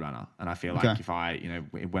a road runner, and I feel like if I,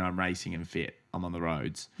 when I'm racing and fit, I'm on the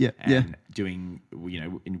roads. Doing,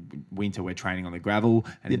 in winter we're training on the gravel,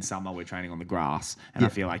 and in summer we're training on the grass. And I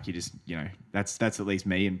feel like you just, that's at least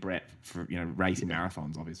me and Brett for racing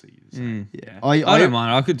marathons, obviously. So, I don't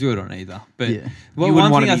mind. I could do it on either. But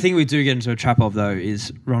one thing I think we do get into a trap of though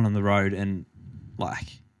is run on the road and like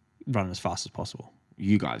run as fast as possible.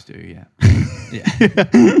 You guys do, yeah.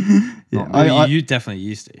 You definitely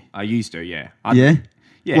used to. I used to, yeah.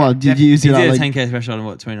 Yeah. Well, did you use it? You did a 10k threshold in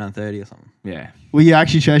what, 29:30 or something? Yeah. Were you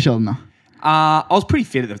actually thresholding now? I was pretty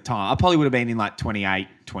fit at the time. I probably would have been in like 28,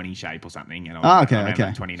 20 shape or something. And I was around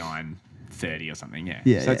like 29, 30 or something.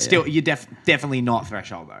 Yeah. So it's still you're definitely not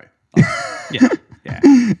threshold though. Yeah.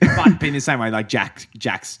 But in the same way, like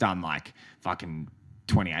Jack's done like fucking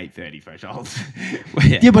 28, 30 thresholds.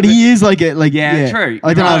 Yeah, but he is like it. Like true.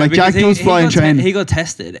 I don't know. Like Jack does fly and train. He got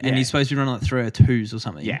tested, and he's supposed to be running like 302s or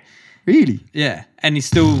something. Yeah. Really? Yeah, and he's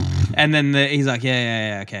still, and then he's like,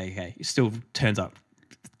 okay. He still turns up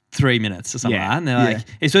 3 minutes or something like that. And they're like,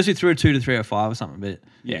 he's supposed to be 302 to 305 or something, but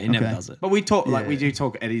he never does it. But we talk we do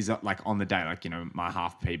talk. It is like on the day, like my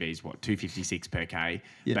half PB is what 256 per k.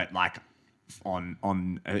 Yeah. But like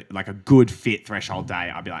on like a good fit threshold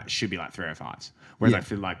day, I'd be like should be like 305s. Whereas I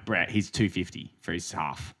feel like Brett, he's 250 for his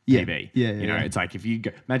half PB. It's like if you go,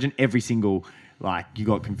 imagine every single. Like you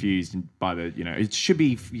got confused by the, it should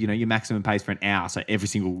be, your maximum pace for an hour. So every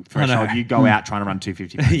single threshold you go out trying to run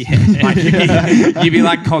 250. Like you'd be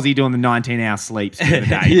like Cozzy doing the 19-hour sleeps for the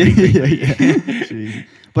day.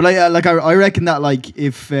 But I reckon that like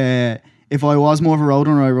if I was more of a road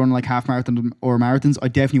runner, I run like half marathon or marathons, I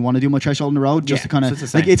definitely want to do my threshold on the road just to kind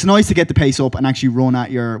of like it's nice to get the pace up and actually run at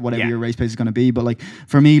your whatever your race pace is going to be. But like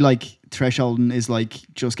for me, like thresholding is like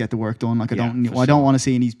just get the work done. Like I don't want to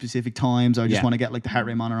see any specific times. I just want to get like the heart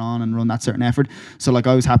rate monitor on and run that certain effort. So like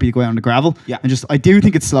I was happy to go out on the gravel. Yeah, and just I do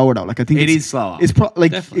think it's slower though. Like I think it is slower. It's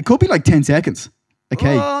it could be like 10 seconds.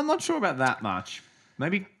 Okay, I'm not sure about that much.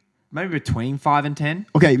 Maybe between 5 and 10.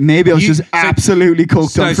 Okay, maybe I was just absolutely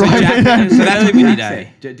cooked on Friday. So that's a windy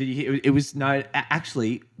day. Did you hear? It was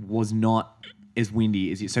actually was not as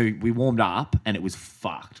windy as you. So we warmed up and it was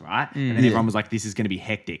fucked, right? And then everyone was like, "This is going to be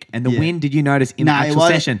hectic." And the wind, did you notice in the actual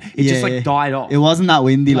session? It just like died off. It wasn't that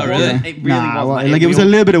windy. Like, really? It really wasn't. Like it was a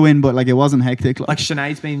little bit of wind, but like it wasn't hectic. Like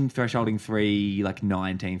Sinead's been thresholding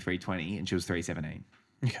 319, 320, and she was 317.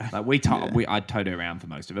 Okay. Like I towed her around for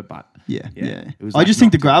most of it, but it was I just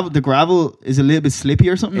think the gravel is a little bit slippy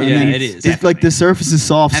or something. Yeah, it is. It's like the surface is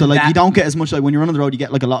soft, so like you don't get as much like when you're on the road, you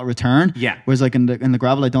get like a lot of return. Yeah. Whereas like in the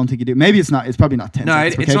gravel, I don't think you do. Maybe it's not. It's probably not 10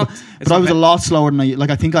 seconds. No, it's not. But I was a lot slower than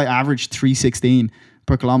I think I averaged 316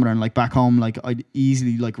 per kilometer, and like back home, like I'd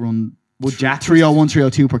easily like run 301,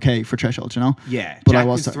 302 per k for threshold. Yeah. But Jack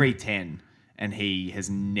was 310. And he has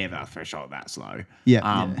never thresholded that slow.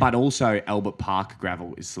 But also Albert Park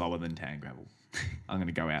gravel is slower than Tan gravel. I'm going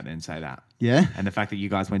to go out there and say that. Yeah. And the fact that you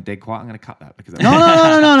guys went dead quiet, I'm going to cut that because no.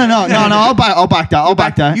 I'll back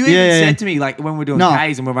that. You even said to me like when we're doing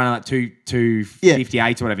Ks and we're running like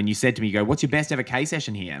 258 or whatever, and you said to me, you go, "What's your best ever K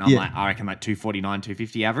session here?" And I'm like, I reckon like 249,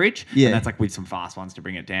 250 average. Yeah. And that's like with some fast ones to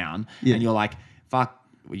bring it down. Yeah. And you're like, fuck.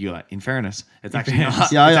 You're like, in fairness, it's actually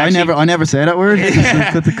not. Yeah, I never say that word.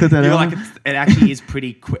 Cut that out. Like, it actually is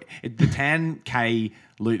pretty quick. The 10K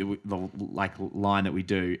loop, the like line that we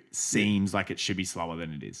do seems like it should be slower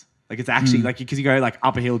than it is. Like it's actually like because you go like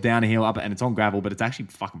up a hill, down a hill, up, and it's on gravel, but it's actually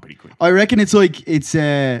fucking pretty quick. I reckon it's like it's.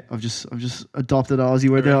 I've just adopted Aussie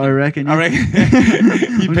word there. I reckon. I reckon.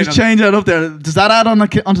 I'm just change that up there. Does that add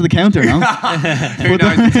onto the counter? No. Who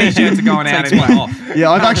knows? The t-shirts are going out anyway. Off. Yeah,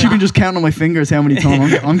 I've actually been just counting on my fingers how many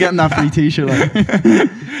times I'm getting that free t-shirt. Like.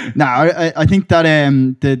 Nah, I think that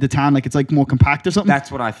the tan like it's like more compact or something. That's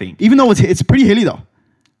what I think. Even though it's pretty hilly though.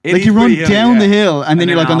 Like you run down the hill and then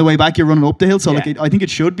you're like on the way back you're running up the hill, so like I think it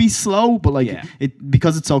should be slow, but like it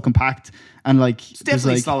because it's so compact and like it's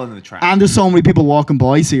definitely like, slower than the track. and there's so many people walking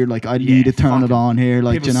by, so you're like I need to turn it on here,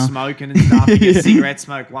 like people you know, smoking and stuff. You get cigarette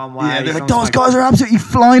smoke one way. Yeah, they're like those guys are absolutely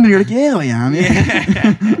flying, and you're like I am.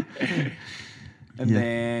 Yeah. And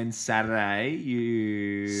then Saturday.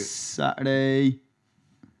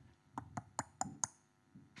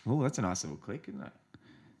 Oh, that's a nice little click, isn't it?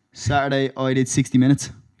 Saturday I did 60 minutes.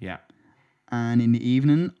 Yeah. And in the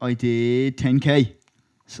evening I did 10k.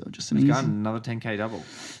 So just an easy. Got another 10k double.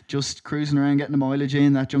 Just cruising around, getting the mileage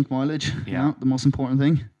in, that junk mileage. Yeah. You know, the most important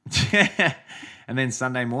thing. And then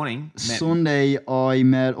Sunday morning. Sunday I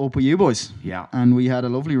met up with you boys. Yeah. And we had a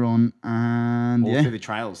lovely run and all through the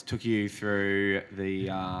trails. Took you through the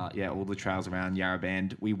all the trails around Yarra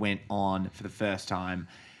Bend. We went on for the first time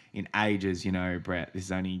in ages, you know, Brett, this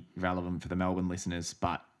is only relevant for the Melbourne listeners,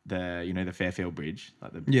 but the Fairfield Bridge,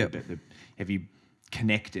 like have you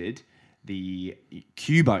connected the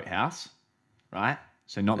Q Boat House, right?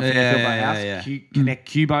 So not the Fairfield Boat House. Connect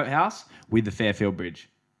Q Boat House with the Fairfield Bridge.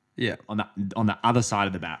 Yeah. On the other side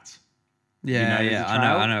of the Bats. Yeah, you know,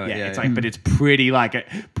 I know. Yeah, it's like, but it's pretty like at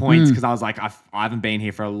points because I was like, I haven't been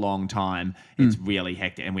here for a long time. It's really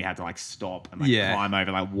hectic, and we had to like stop and like climb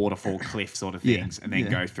over like waterfall cliff sort of things, and then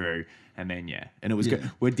go through. And then and it was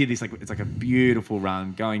good. We did this like it's like a beautiful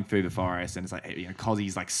run going through the forest, and it's like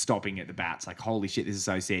Cozzie's like stopping at the Bats, like holy shit, this is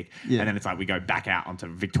so sick. Yeah. And then it's like we go back out onto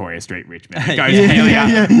Victoria Street, Richmond. It goes really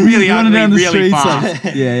ugly, really fast.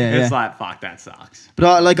 It's like fuck, that sucks. But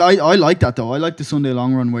I like that though. I like the Sunday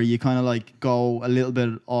long run where you kind of like go a little bit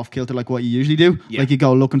off kilter, like what you usually do. Yeah. Like you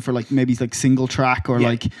go looking for like maybe like single track or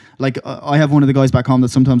like I have one of the guys back home that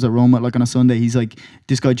sometimes I run with like on a Sunday. He's like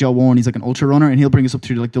this guy Joe Warren. He's like an ultra runner, and he'll bring us up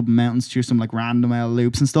through like Dublin Mountains through some like random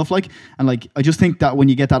loops and stuff like. And like I just think that when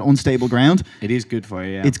you get that unstable ground, it is good for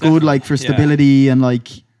you. Yeah. It's good like for stability and like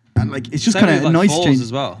it's just kind of like nice falls change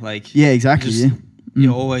as well. Like exactly.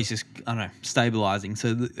 You're always just stabilizing.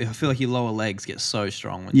 So I feel like your lower legs get so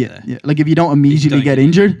strong when you're there. Yeah. Like if you don't immediately get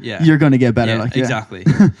injured, you're gonna get better. Yeah, exactly.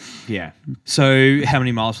 Yeah. So how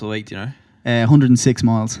many miles for the week? Do you know? 106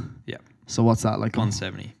 miles. Yeah. So what's that like?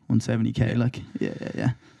 170. 170k. Like yeah.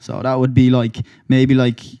 So that would be like maybe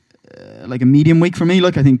like a medium week for me.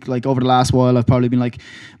 Like I think like over the last while I've probably been like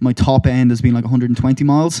my top end has been like 120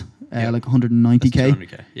 miles. Like 190k.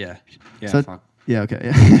 200k. Yeah. Yeah. So fuck. Yeah. Okay.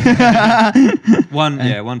 Yeah.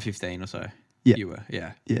 115 or so. Yeah. You were.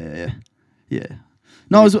 Yeah. Yeah.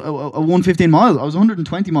 No, I was 115 miles. I was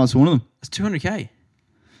 120 miles for one of them. That's 200k.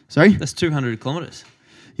 Sorry. That's 200 kilometers.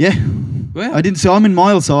 Yeah. Where? I didn't. So I'm in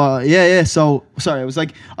miles. So yeah. So sorry. I was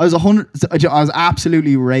 100. I was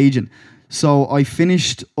absolutely raging. So I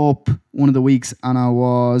finished up one of the weeks and I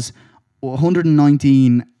was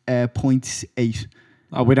 119.8.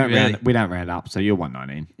 Oh, we don't round up, so you're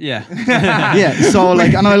 119. Yeah. Yeah. So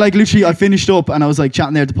like, and I like literally, I finished up and I was like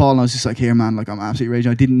chatting there to Paul and I was just like, here, man, like I'm absolutely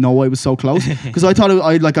raging. I didn't know I was so close because I thought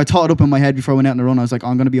I thought it up in my head before I went out on the run. I was like,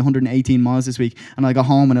 I'm going to be 118 miles this week. And I got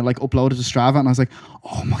home and it like uploaded to Strava and I was like,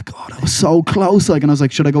 oh my God, I was so close. Like, and I was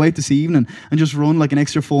like, should I go out this evening and just run like an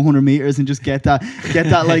extra 400 meters and just get that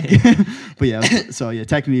like, but yeah. So yeah,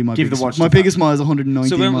 technically my biggest mile is 119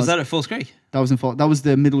 So when miles. was that at Falls Creek? That was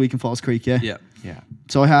the middle week in Falls Creek. Yeah. Yeah.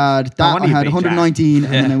 So I had that. I had 119,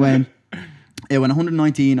 and then I went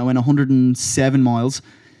 119. I went 107 miles,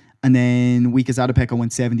 and then week as Adapec, I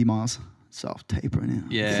went 70 miles. So tapering it.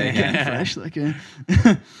 Yeah. Fresh like. There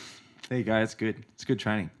you go. It's good. It's good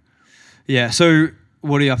training. Yeah. So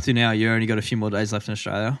what are you up to now? You only got a few more days left in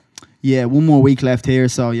Australia. Yeah, one more week left here.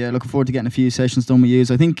 So yeah, looking forward to getting a few sessions done with you.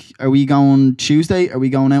 I think are we going Tuesday? Are we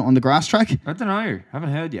going out on the grass track? I don't know. Haven't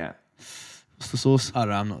heard yet. What's the source? I don't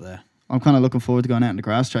know. I'm not there. I'm kind of looking forward to going out on the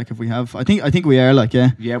grass track if we have. I think we are like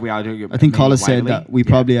Yeah, we are doing. I think Collis said that we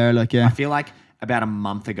probably are like I feel like about a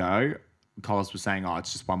month ago, Collis was saying, "Oh,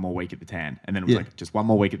 it's just one more week at the tan," and then it was like, "Just one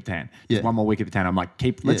more week at the tan, just one more week at the tan." I'm like,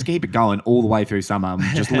 let's keep it going all the way through summer. And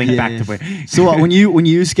just link back to where. So what, when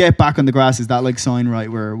you skate back on the grass, is that like sign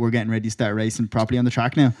right? We're getting ready to start racing properly on the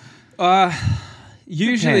track now.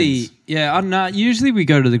 Usually, I don't know. Usually we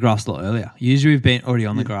go to the grass a lot earlier. Usually we've been already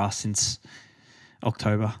on the grass since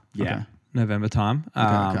October. Yeah. Okay. November time.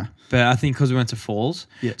 Okay. But I think because we went to Falls,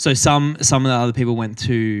 Yeah. so some of the other people went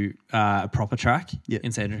to a proper track Yeah.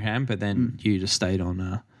 in Sandringham, but then you just stayed on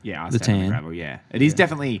I the stayed on tan. gravel. Yeah, it is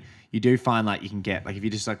definitely. You do find like you can get like if you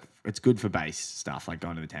just like it's good for base stuff like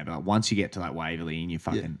going to the tan, but like once you get to like Waverley and you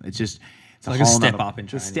fucking it's like a step nother, up in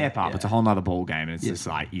it's a training. step up. Yeah. It's a whole nother ball game, and it's just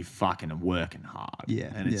like you fucking are working hard.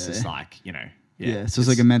 Yeah. and it's just like Yeah, so it's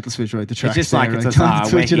like a mental switch, right? The track. It's just like it's time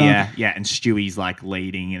to we're switch it on. here, and Stewie's like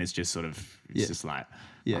leading, and it's just sort of just like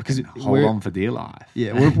because hold on for dear life.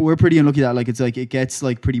 Yeah, we're pretty unlucky that like it's like it gets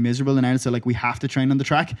like pretty miserable in Ireland, so like we have to train on the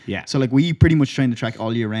track. Yeah. So like we pretty much train the track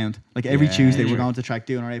all year round. Like every Tuesday true. we're going to track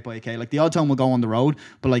doing our 8x8K. Like the odd time we'll go on the road,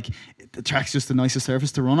 but like the track's just the nicest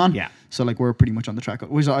surface to run on. Yeah. So like we're pretty much on the track.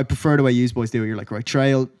 Which I prefer the way you boys do it. You're like right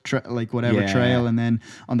trail, like whatever trail, and then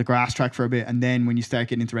on the grass track for a bit, and then when you start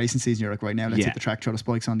getting into racing season, you're like right now let's hit the track, throw the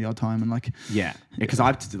spikes on the odd time, and like because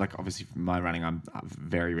I like obviously from my running, I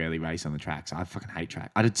very rarely race on the track, so I fucking hate track.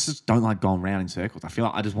 I just don't like going round in circles. I feel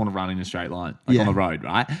like I just want to run in a straight line, like on the road,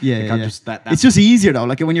 right? It's just easier though.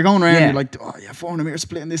 Like when you're going around, you're like, 400 meter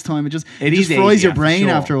splitting this time. It just fries your brain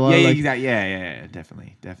after a while. Yeah, like, exactly. Yeah,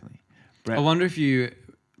 definitely. Brett. I wonder if you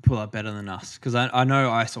pull up better than us, because I know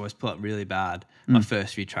I always pull up really bad my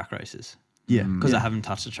first few track races. Yeah. Because I haven't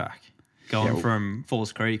touched the track. Going from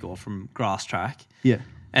Falls Creek or from grass track. Yeah.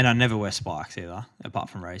 And I never wear spikes either, apart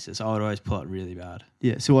from races. So I would always pull up really bad.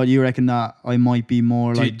 Yeah. So what you reckon that I might be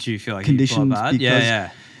more do you feel like conditioned? You pull up bad?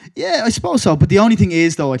 Yeah. Yeah, I suppose so. But the only thing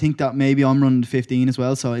is, though, I think that maybe I'm running 15 as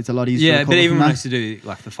well, so it's a lot easier. Yeah, but even when I used to do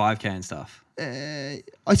like the 5K and stuff. I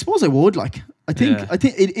suppose I would. Like, I think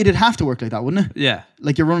it'd have to work like that, wouldn't it? Yeah.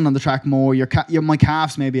 Like you're running on the track more. My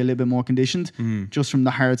calves maybe a little bit more conditioned, just from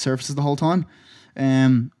the hard surfaces the whole time.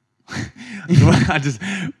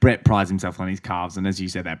 Brett prides himself on his calves, and as you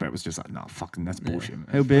said that, Brett was just like, "No, fucking, that's bullshit." Man.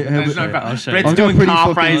 How big? Brett's doing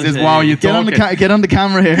calf raises while you're talking. Get on the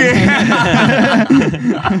camera here.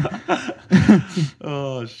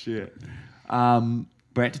 Oh shit.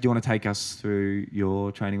 Brett, did you want to take us through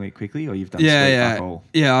your training week quickly, or you've done fuck all?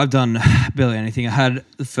 Yeah, I've done barely anything. I had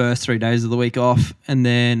the first 3 days of the week off, and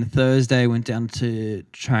then Thursday went down to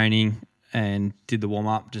training and did the warm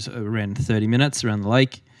up, just around 30 minutes around the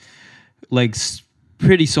lake. Legs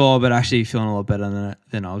pretty sore, but actually feeling a lot better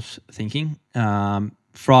than I was thinking.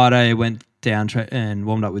 Friday went down and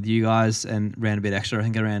warmed up with you guys and ran a bit extra. I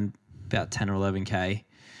think I ran about 10 or 11K.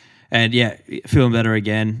 And yeah, feeling better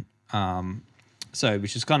again. So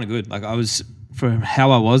which is kind of good. Like from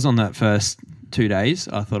how I was on that first 2 days,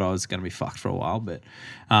 I thought I was going to be fucked for a while, but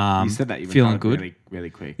you said that you were feeling good. Really, really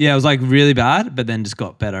quick. Yeah, it was like really bad, but then just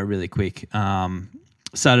got better really quick.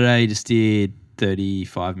 Saturday just did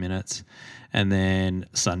 35 minutes, and then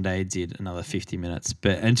Sunday did another 50 minutes.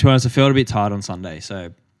 And to be honest, I felt a bit tired on Sunday,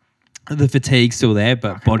 so the fatigue's still there,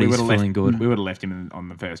 but body's feeling good. We would have left him on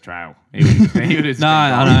the first trail. He would have no,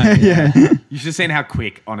 I know. Yeah. You should have seen how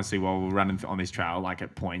quick, honestly, while we're running on this trail, like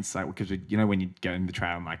at points, like because you know when you go in the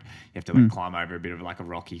trail and like you have to like climb over a bit of like a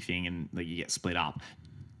rocky thing and like you get split up.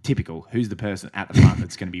 Typical. Who's the person at the front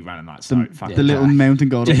that's going to be running like so? The little mountain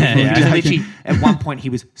goat. Literally, at one point he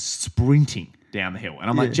was sprinting down the hill, and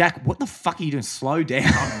I'm like, Jack, what the fuck are you doing? Slow down,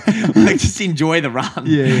 like just enjoy the run.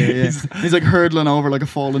 Yeah. He's like hurdling over like a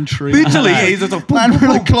fallen tree. Literally, he's just man, we're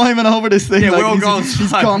like climbing over this thing. Yeah, like we're all going. He's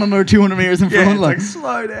gone another 200 meters in front. Like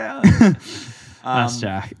slow down. That's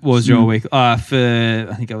Jack. What was your week? I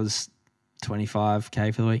think I was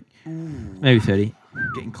 25K for the week, maybe 30.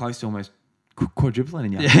 Getting close to almost quadrupling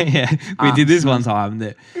in your yeah. We did this one time.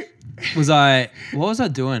 What was I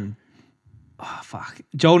doing? Oh fuck!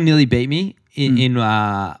 Joel nearly beat me in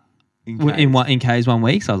K's 1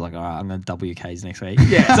 week, so I was like, all right, I'm going to double your K's next week.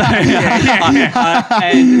 Yeah.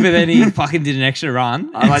 But then he fucking did an extra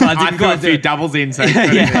run. I got a few doubles in, so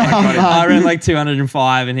I ran like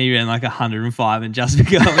 205 and he ran like 105 and just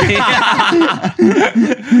got me.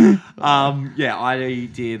 I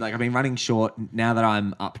did. Like I've been running short now that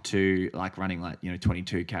I'm up to like running like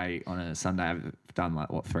 22K on a Sunday. I've done like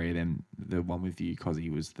 3 of them. The one with you,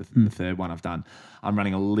 Cozzy, was the third one I've done. I'm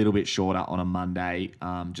running a little bit shorter on a Monday,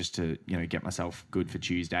 just to get myself good for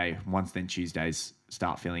Tuesday. Once then Tuesdays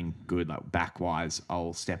start feeling good, like back wise,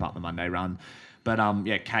 I'll step up the Monday run. But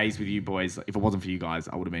K's with you boys. If it wasn't for you guys,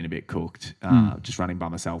 I would have been a bit cooked, just running by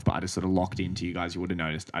myself. But I just sort of locked into you guys. You would have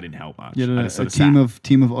noticed I didn't help much. A team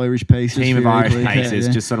of Irish pacers.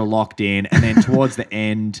 Just sort of locked in. And then towards the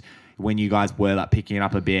end, when you guys were like picking it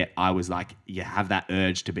up a bit, I was like, you have that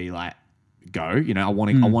urge to be like, go. I want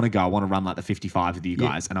to go. I want to run like the 55 with you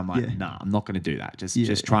guys. And I'm like, nah, I'm not going to do that.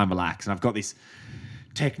 Just try and relax. And I've got this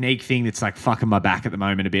technique thing that's like fucking my back at the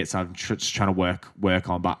moment a bit. So I'm just trying to work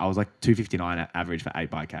on. But I was like 259 at average for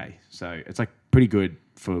 8x K. So it's like pretty good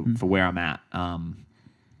for where I'm at. I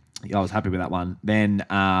was happy with that one. Then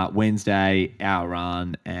Wednesday, hour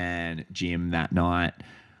run and gym that night.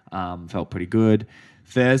 Felt pretty good.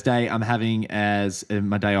 Thursday, I'm having as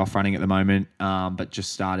my day off running at the moment, but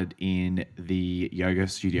just started in the yoga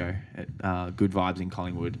studio at Good Vibes in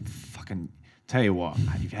Collingwood. Fucking tell you what,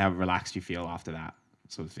 how relaxed you feel after that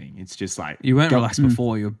sort of thing. It's just like... You weren't relaxed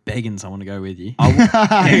before. You were begging someone to go with you.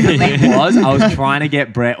 I was trying to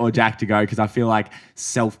get Brett or Jack to go because I feel like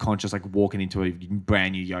self-conscious, like walking into a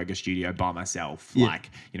brand new yoga studio by myself. Yeah. Like,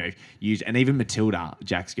 and even Matilda,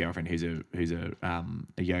 Jack's girlfriend, who's a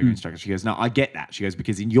yoga instructor, she goes, no, I get that. She goes,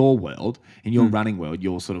 because in your world, in your running world,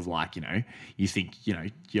 you're sort of like, you think,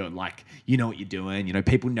 you're like, you know what you're doing,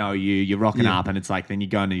 people know you're rocking up, and it's like, then you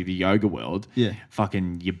go into the yoga world,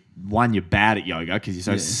 fucking, you're bad at yoga because you're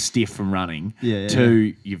so stiff from running.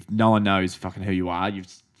 Two, no one knows fucking who you are. You've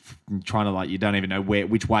trying to you don't even know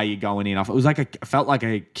which way you're going in. I felt like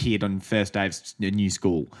a kid on first day of new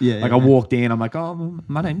school. I walked in, I'm like, oh,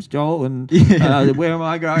 my name's Joel, and where am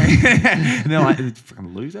I going? And they're like,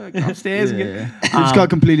 fucking loser, go upstairs. They've just got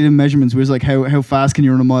completely the measurements. Where it's like, how fast can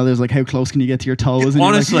you run a mile? There's like, how close can you get to your toes? And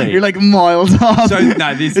honestly, you're like miles off. So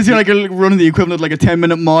no, it's like running the equivalent of like a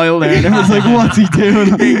 10-minute mile there, and everyone's like, what's he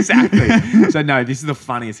doing? Exactly. So no, this is the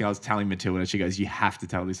funniest thing. I was telling Matilda. She goes, you have to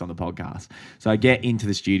tell this on the podcast. So I get into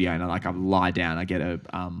the studio and I lie down. I get a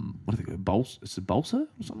what are they called? It's a balsa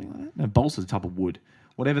or something like that. No, balsa's a type of wood.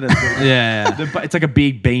 Whatever it's like a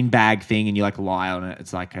big bean bag thing, and you lie on it.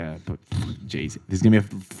 It's like geez, there's gonna be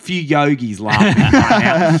a few yogis laughing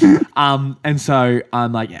right now. And so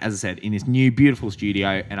I'm like, as I said, in this new beautiful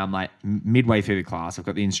studio, and I'm like midway through the class. I've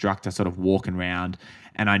got the instructor sort of walking around,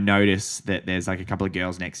 and I notice that there's like a couple of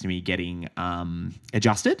girls next to me getting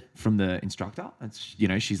adjusted from the instructor. It's,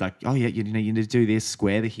 she's like, oh yeah, you need to do this,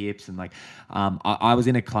 square the hips, and I was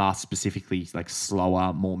in a class specifically like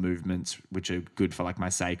slower, more movements, which are good for like my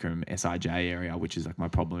sacrum, SIJ area, which is like my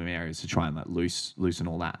problem areas to try and loosen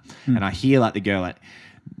all that. And I hear like the girl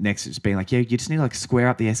next to it's being like, yeah, you just need to like square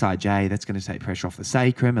up the SIJ. That's going to take pressure off the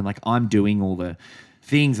sacrum, and like I'm doing all the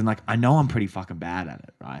things, and like I know I'm pretty fucking bad at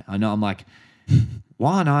it, right? I know I'm like,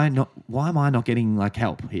 why am I not getting like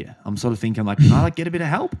help here? I'm sort of thinking like, can I like get a bit of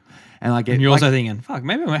help? And I get. And you're also thinking, fuck,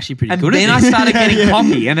 maybe I'm actually pretty good. And then I started getting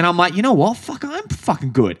cocky, and then I'm like, you know what? Fuck, I'm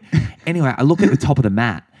fucking good. Anyway, I look at the top of the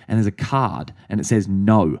mat, and there's a card, and it says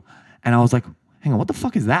no, and I was like, hang on, what the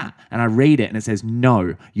fuck is that? And I read it, and it says,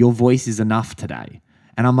 no, your voice is enough today.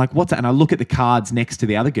 And I'm like, what's that? And I look at the cards next to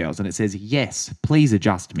the other girls, and it says, yes, please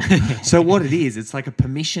adjust me. So what it is, it's like a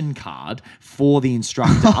permission card for the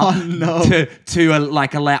instructor to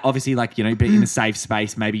like allow, obviously, like, be in a safe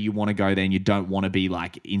space. Maybe you want to go there and you don't want to be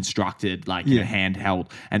like instructed, like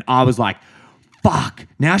handheld. And I was like, fuck,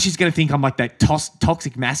 now she's going to think I'm like that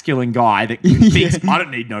toxic masculine guy that thinks I don't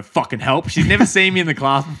need no fucking help. She's never seen me in the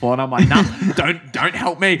class before, and I'm like, nah, don't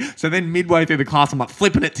help me. So then midway through the class, I'm like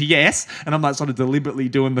flipping it to yes, and I'm like sort of deliberately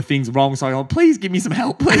doing the things wrong. So I'm like, please give me some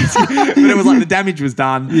help, please. But it was like the damage was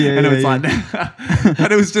done, and it was like,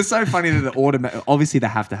 but it was just so funny that obviously they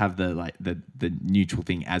have to have the neutral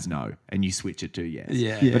thing as no, and you switch it to yes.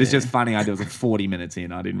 But it's just funny. It was like 40 minutes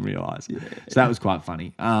in, I didn't realize. So that was quite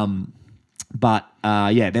funny. But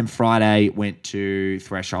then Friday went to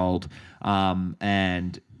Threshold,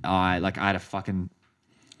 and I had a fucking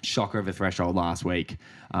shocker of a threshold last week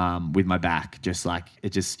with my back.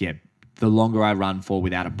 The longer I run for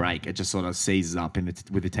without a break, it just sort of seizes up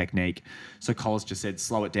with the technique. So Coles just said,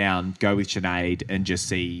 slow it down, go with Sinead, and just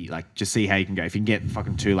see how you can go. If you can get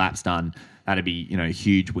fucking 2 laps done, that'd be a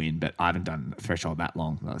huge win. But I haven't done a threshold that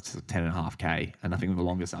long. It's 10.5K, and I think the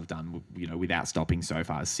longest I've done without stopping so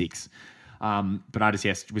far is 6. But I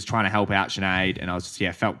just was trying to help out Sinead, and I was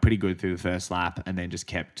just felt pretty good through the first lap, and then just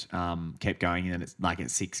kept going, and then it's like at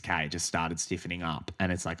 6K it just started stiffening up,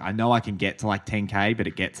 and it's like I know I can get to like 10K, but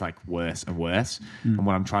it gets like worse and worse. And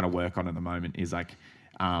what I'm trying to work on at the moment is like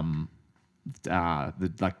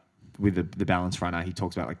with the balance runner, he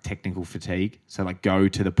talks about like technical fatigue. So like go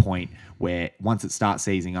to the point where once it starts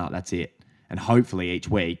seizing up, that's it, and hopefully each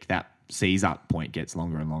week that seize up point gets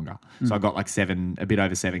longer and longer. So I got like a bit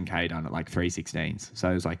over 7K done at like 3:16s.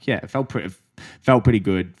 So it was like, it felt pretty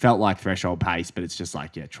good. Felt like threshold pace, but it's just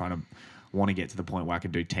like, want to get to the point where I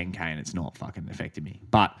can do 10K and it's not fucking affecting me.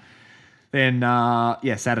 But then,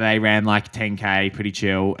 Saturday ran like 10K, pretty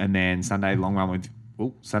chill. And then Sunday long run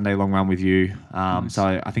with you. Nice.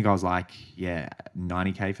 So I think I was like,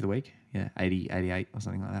 90K for the week. 80, 88 or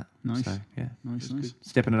something like that. Nice. So nice. Good.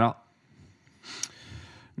 Stepping it up.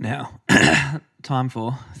 Now, time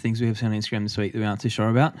for things we have seen on Instagram this week that we aren't too sure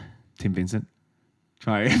about. Tim Vincent.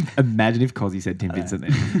 Try imagine if Cozzy said Tim Vincent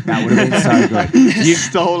then. That would have been so good. You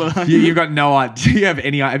stole it. You've got no idea. Do you have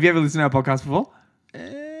any? Have you ever listened to our podcast before?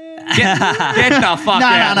 Get the fuck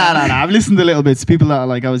out. No. I've listened to little bits. People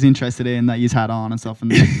that I was interested in that you've had on and stuff.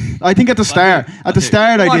 And I think at the start, I did.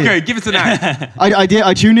 Okay, give us a name. I did.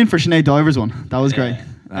 I tuned in for Sinead Diver's one. That was great.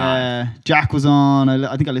 Jack was on.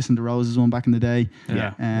 I think I listened to Rose's one back in the day.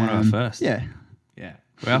 Yeah, one of our first. Yeah.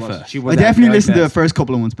 We're our first. I definitely listened to the first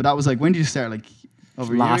couple of ones, but that was when did you start?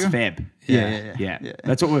 Over last Feb. Yeah.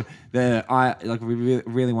 That's what we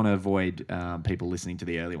really want to avoid people listening to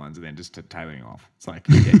the early ones and then just tailing off. It's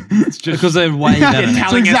it's just because they're way better.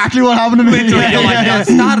 That's exactly what happened to me. It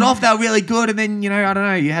started off, they were really good, and then I don't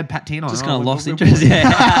know, you had Pat Tin on. Just kind of lost interest.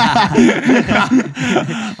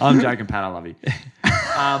 I'm joking, Pat. I love you.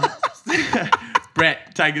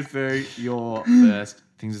 Brett, take us through your first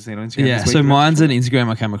things you've seen on Instagram. Yeah, so mine's an Instagram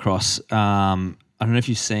I came across. I don't know if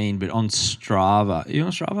you've seen, but on Strava. Are you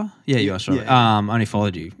on Strava? Yeah, you're on Strava. Yeah. I only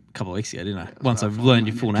followed you a couple of weeks ago, didn't I? Once I've learned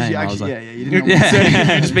your full name, I was like... you didn't know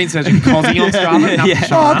You've just been searching Cozzy on Strava?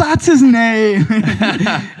 Oh, that's his name.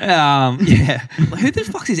 Who the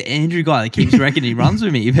fuck's this Andrew guy that keeps reckoning he runs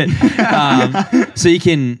with me? But so you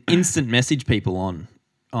can instant message people on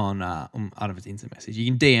I don't know if it's instant message. You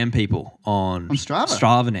can DM people on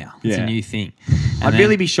Strava now. It's a new thing. I'd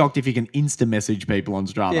really be shocked if you can instant message people on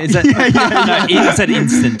Strava. Yeah, is that, no, it said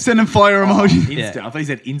instant. Send them fire emoji. Instant. I thought you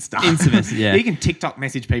said Insta. Instant message, yeah. You can TikTok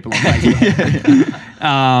message people on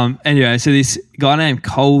Facebook. Anyway, so this guy named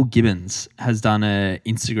Cole Gibbons has done an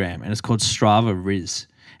Instagram and it's called Strava Riz.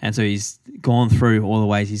 And so he's gone through all the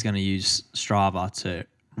ways he's going to use Strava to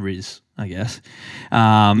Riz, I guess.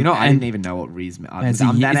 I didn't even know what Riz meant.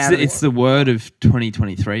 It's the word of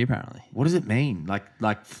 2023, apparently. What does it mean?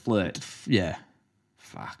 Like flirt? Yeah.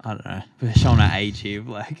 Fuck. I don't know. We're showing our age here.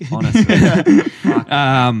 Honestly. Do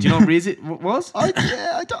you know what Riz was? I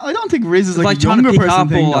don't think Riz is like a younger person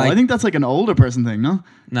thing. I think that's like an older person thing, no?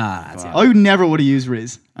 Nah, that's it. I would never would have used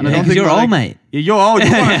Riz. And I don't think you're old, mate. Yeah, you're old.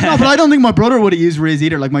 No, but I don't think my brother would have used Riz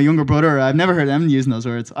either. Like my younger brother, I've never heard them using those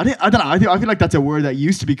words. I don't know. I feel like that's a word that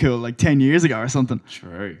used to be cool 10 years ago or something.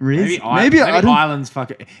 True. Riz? Maybe Ireland's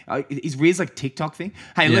fucking... Is Riz like TikTok thing?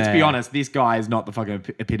 Hey, let's be honest. This guy is not the fucking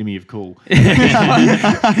epitome of cool. Wait,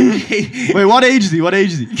 what age is he?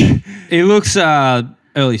 He looks early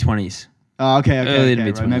 20s. Oh, okay. Right.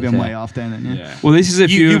 Maybe I'm way off then. Yeah. Well, this is a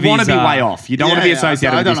few. You want to be way off. You don't want to be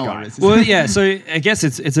associated with this guy. Well, yeah. So I guess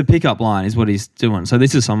it's a pickup line is what he's doing. So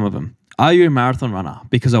this is some of them. Are you a marathon runner?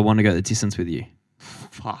 Because I want to go the distance with you.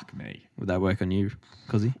 Fuck me. Would that work on you,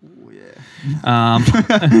 Cozzy? Oh,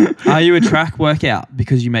 yeah. Are you a track workout?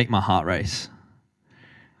 Because you make my heart race.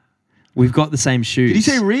 We've got the same shoes. Did he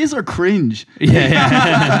say Riz or cringe?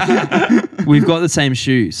 Yeah. We've got the same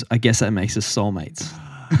shoes. I guess that makes us soulmates.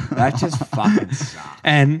 That just fucking sucks.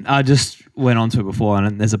 And I just went on to it before,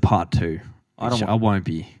 and there's a part 2. I won't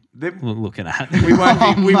be looking at. We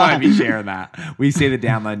won't be sharing that. We see the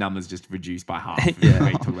download numbers just reduced by half. Yeah.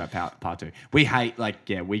 We talk about part 2. We hate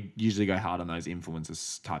we usually go hard on those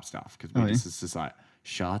influencers type stuff because it's just like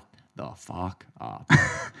shut the fuck up.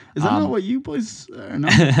 Is that not what you boys are? No?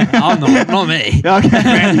 I'm not me. Okay.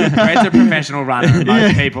 Brett's a professional runner.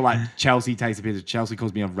 Most people like Chelsea takes a picture. Chelsea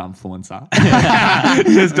calls me a runfluencer.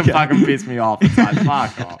 Just to fucking piss me off. It's like,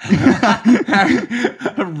 fuck off.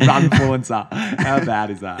 Runfluencer. How bad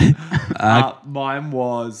is that? Mine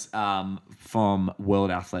was from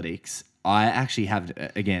World Athletics. I actually have,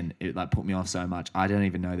 again, it put me off so much. I don't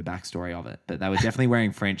even know the backstory of it, but they were definitely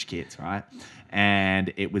wearing French kits, right?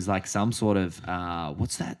 And it was like some sort of,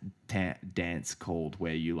 what's that dance called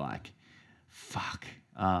where you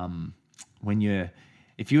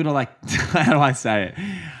if you were to how do I say it?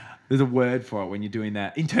 There's a word for it when you're doing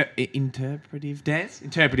that. Interpretive dance?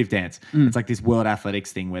 Interpretive dance. It's like this World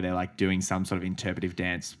Athletics thing where they're doing some sort of interpretive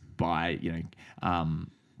dance by,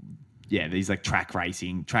 these track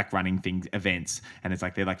running things, events. And it's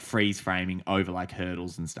they're freeze framing over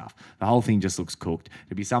hurdles and stuff. The whole thing just looks cooked.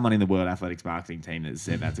 There'd be someone in the World Athletics marketing team that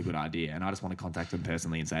said that's a good idea. And I just want to contact them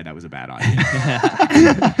personally and say that was a bad idea.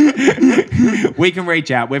 We can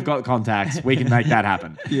reach out. We've got contacts. We can make that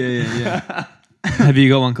happen. Yeah. Have you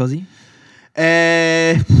got one, Cozzy?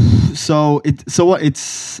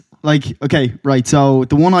 Okay, right. So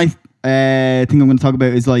the one I think I'm going to talk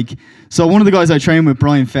about is so one of the guys I train with,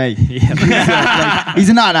 Brian Fay. He's a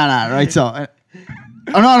right? So I'm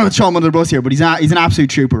not going to throw him under the bus here, but he's an absolute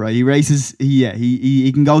trooper, right? He races.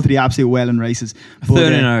 He can go to the absolute well in races.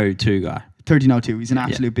 1302 guy. 1302. He's an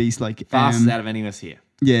absolute beast. Fastest out of any of us here.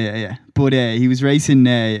 Yeah. But he was racing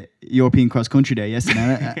European cross country there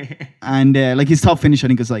yesterday, and like his top finish, I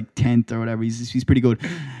think, was like 10th or whatever. He's pretty good.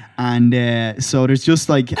 And so there's just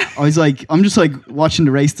like I'm just like watching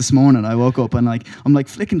the race this morning. I woke up and like I'm like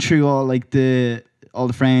flicking through all the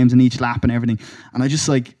frames and each lap and everything, and I just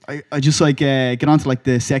get onto like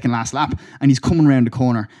the second last lap, and he's coming around the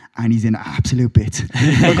corner and he's in absolute bits.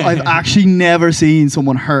 Like, I've actually never seen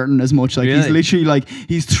someone hurting as much. Like he's literally like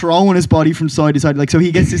he's throwing his body from side to side. Like so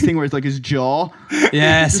he gets this thing where it's like his jaw.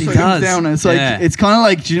 Yes, he like does. Down, and it's like it's kind of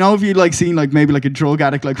like, do you know if you like seen like maybe like a drug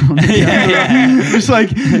addict like running down the road, just like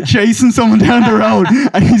chasing someone down the road,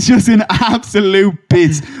 and he's just in absolute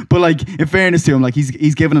bits. But like in fairness to him, like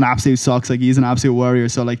he's given an absolute socks. Like he's an absolute warrior.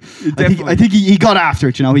 So like I think he got after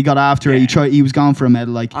it. You know, he got after it. He was gone for a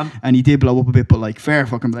medal. Like and he did blow up a bit, but like fair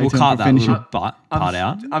fucking play. We'll cut that little part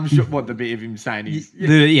out. I'm sure what the bit of him saying is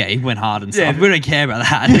he went hard and stuff. We don't care about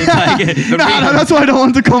that. No, that's why I don't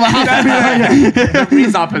want to come out. The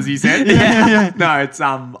riz up, as you said. Yeah. No, it's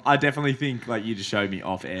I definitely think like you just showed me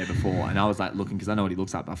off air before, and I was like looking because I know what he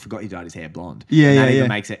looks like, but I forgot he dyed his hair blonde. That even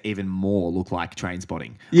makes it even more look like train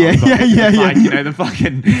spotting. Yeah. Like, you know, the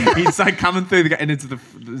fucking he's like coming through and it's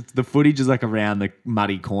the footage is like around the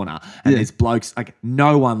muddy corner, and there's blokes like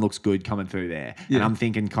no one looks good coming through there, and I'm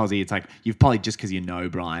thinking, Cozzy, it's like you've probably just because you know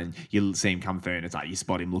Brian, you'll see him come through, and it's like you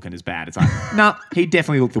spot him looking as bad. It's like no, he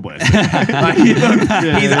definitely looked the worst. Like,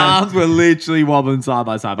 his arms were literally wobbling side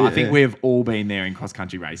by side. But I think we've all been there in cross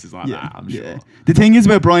country races like that. I'm sure. The thing is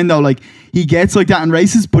about Brian though, like he gets like that in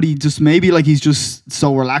races, but he just maybe like he's just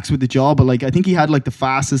so relaxed with the job. But like I think he had like the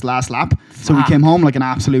fastest last lap, so he came home like an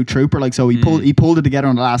absolute trooper. Like so he pulled it together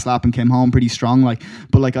on the last lap and came home pretty strong. Like,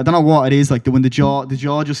 but like I don't know what it is. Like when the jaw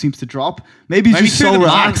just seems to drop. Maybe he's just so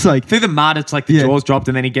relaxed. Like through the mud, it's like the jaw's dropped,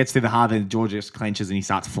 and then he gets through the hard, and the jaw just clenches, and he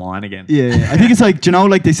starts flying again. Yeah. I think it's like, do you know,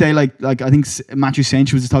 like they say, like I think Matthew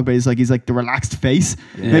Saint was just talking about. He's like the relaxed face.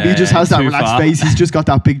 Maybe he just has that relaxed face. He's just got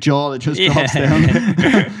that big jaw that just drops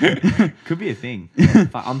down. Could be a thing.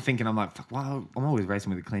 I'm thinking, I'm like, fuck, wow, I'm always racing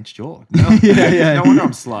with a clenched jaw. No, no wonder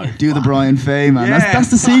I'm slow. Do the Brian Fay, man.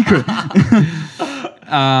 That's the secret.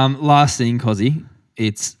 Last thing, Cozzy,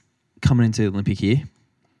 it's coming into the Olympic year.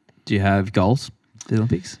 Do you have goals for the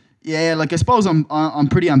Olympics? Yeah, like I suppose I'm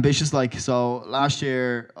pretty ambitious. Like so, last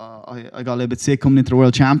year I got a little bit sick coming into the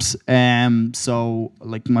World Champs. So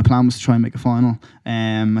like my plan was to try and make a final.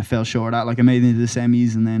 I fell short of that. Like I made it into the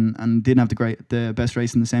semis and didn't have the best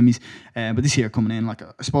race in the semis. But this year coming in, like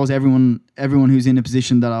I suppose everyone who's in a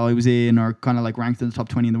position that I was in or kind of like ranked in the top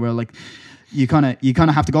 20 in the world, like you kind of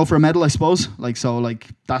have to go for a medal, I suppose. Like so, like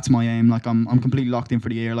that's my aim. Like I'm completely locked in for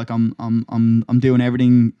the year. Like I'm doing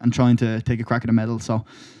everything and trying to take a crack at a medal. So.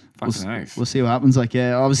 We'll see what happens. Like,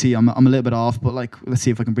 yeah, obviously I'm a little bit off, but like, let's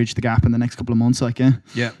see if I can bridge the gap in the next couple of months. Like,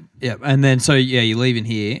 yeah. And then, so yeah, you're leaving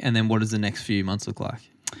here, and then what does the next few months look like?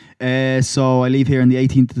 So I leave here on the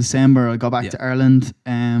 18th of December. I go back to Ireland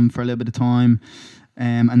for a little bit of time,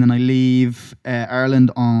 and then I leave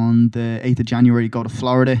Ireland on the 8th of January. Go to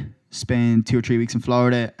Florida, spend 2 or 3 weeks in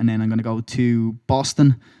Florida, and then I'm going to go to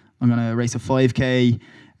Boston. I'm going to race a 5K.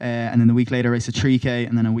 And then the week later race a 3K,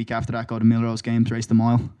 and then a week after that go to Millrose Games, race the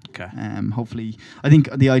mile. Okay. Hopefully, I think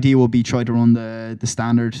the idea will be try to run the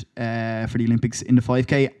standard for the Olympics in the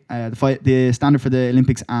 5K. The standard for the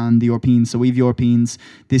Olympics and the Europeans. So we have Europeans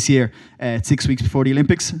this year, 6 weeks before the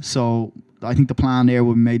Olympics. So I think the plan there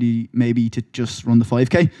would maybe to just run the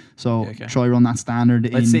 5K. So try run that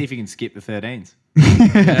standard. Let's see if you can skip the 13s.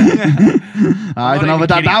 I don't know, but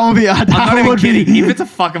that would be. I'm not even kidding. If it's a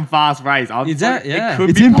fucking fast race, it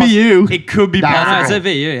could be in PU. It could be possible. No, it's a VU.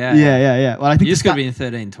 Yeah. Well, I think you just got to be in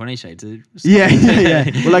 13:20 shades. Yeah.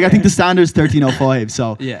 Well, like I think the standard's 13:05.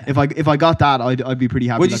 So if I got that, I'd be pretty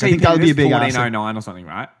happy. Would you say I think that would be a big 14:09 or something,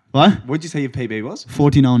 right? What? What'd you say your PB was?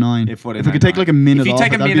 14:09. If I could take like a minute off. If you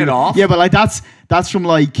take a minute off. Yeah, but like that's from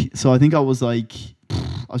like, so I think I was like,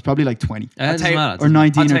 I was probably like 20. Or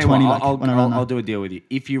 19 or 20. I'll do a deal with you.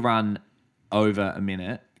 If you run over a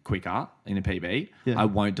minute quicker in a PB, I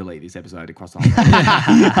won't delete this episode across the whole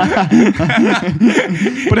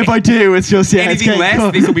But if I do, it's just, anything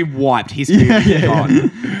less, this will be wiped. History will be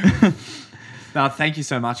gone. No, thank you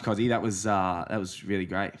so much, Cozzy. That was really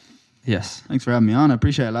great. Yes. Thanks for having me on. I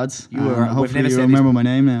appreciate it, lads. Hopefully you never remember my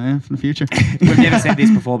name now from the future. We've never said this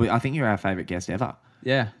before, but I think you're our favourite guest ever.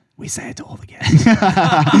 Yeah. We say it to all the guests.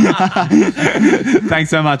 Thanks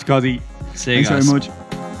so much, Cozzy. See you guys. Thanks very much.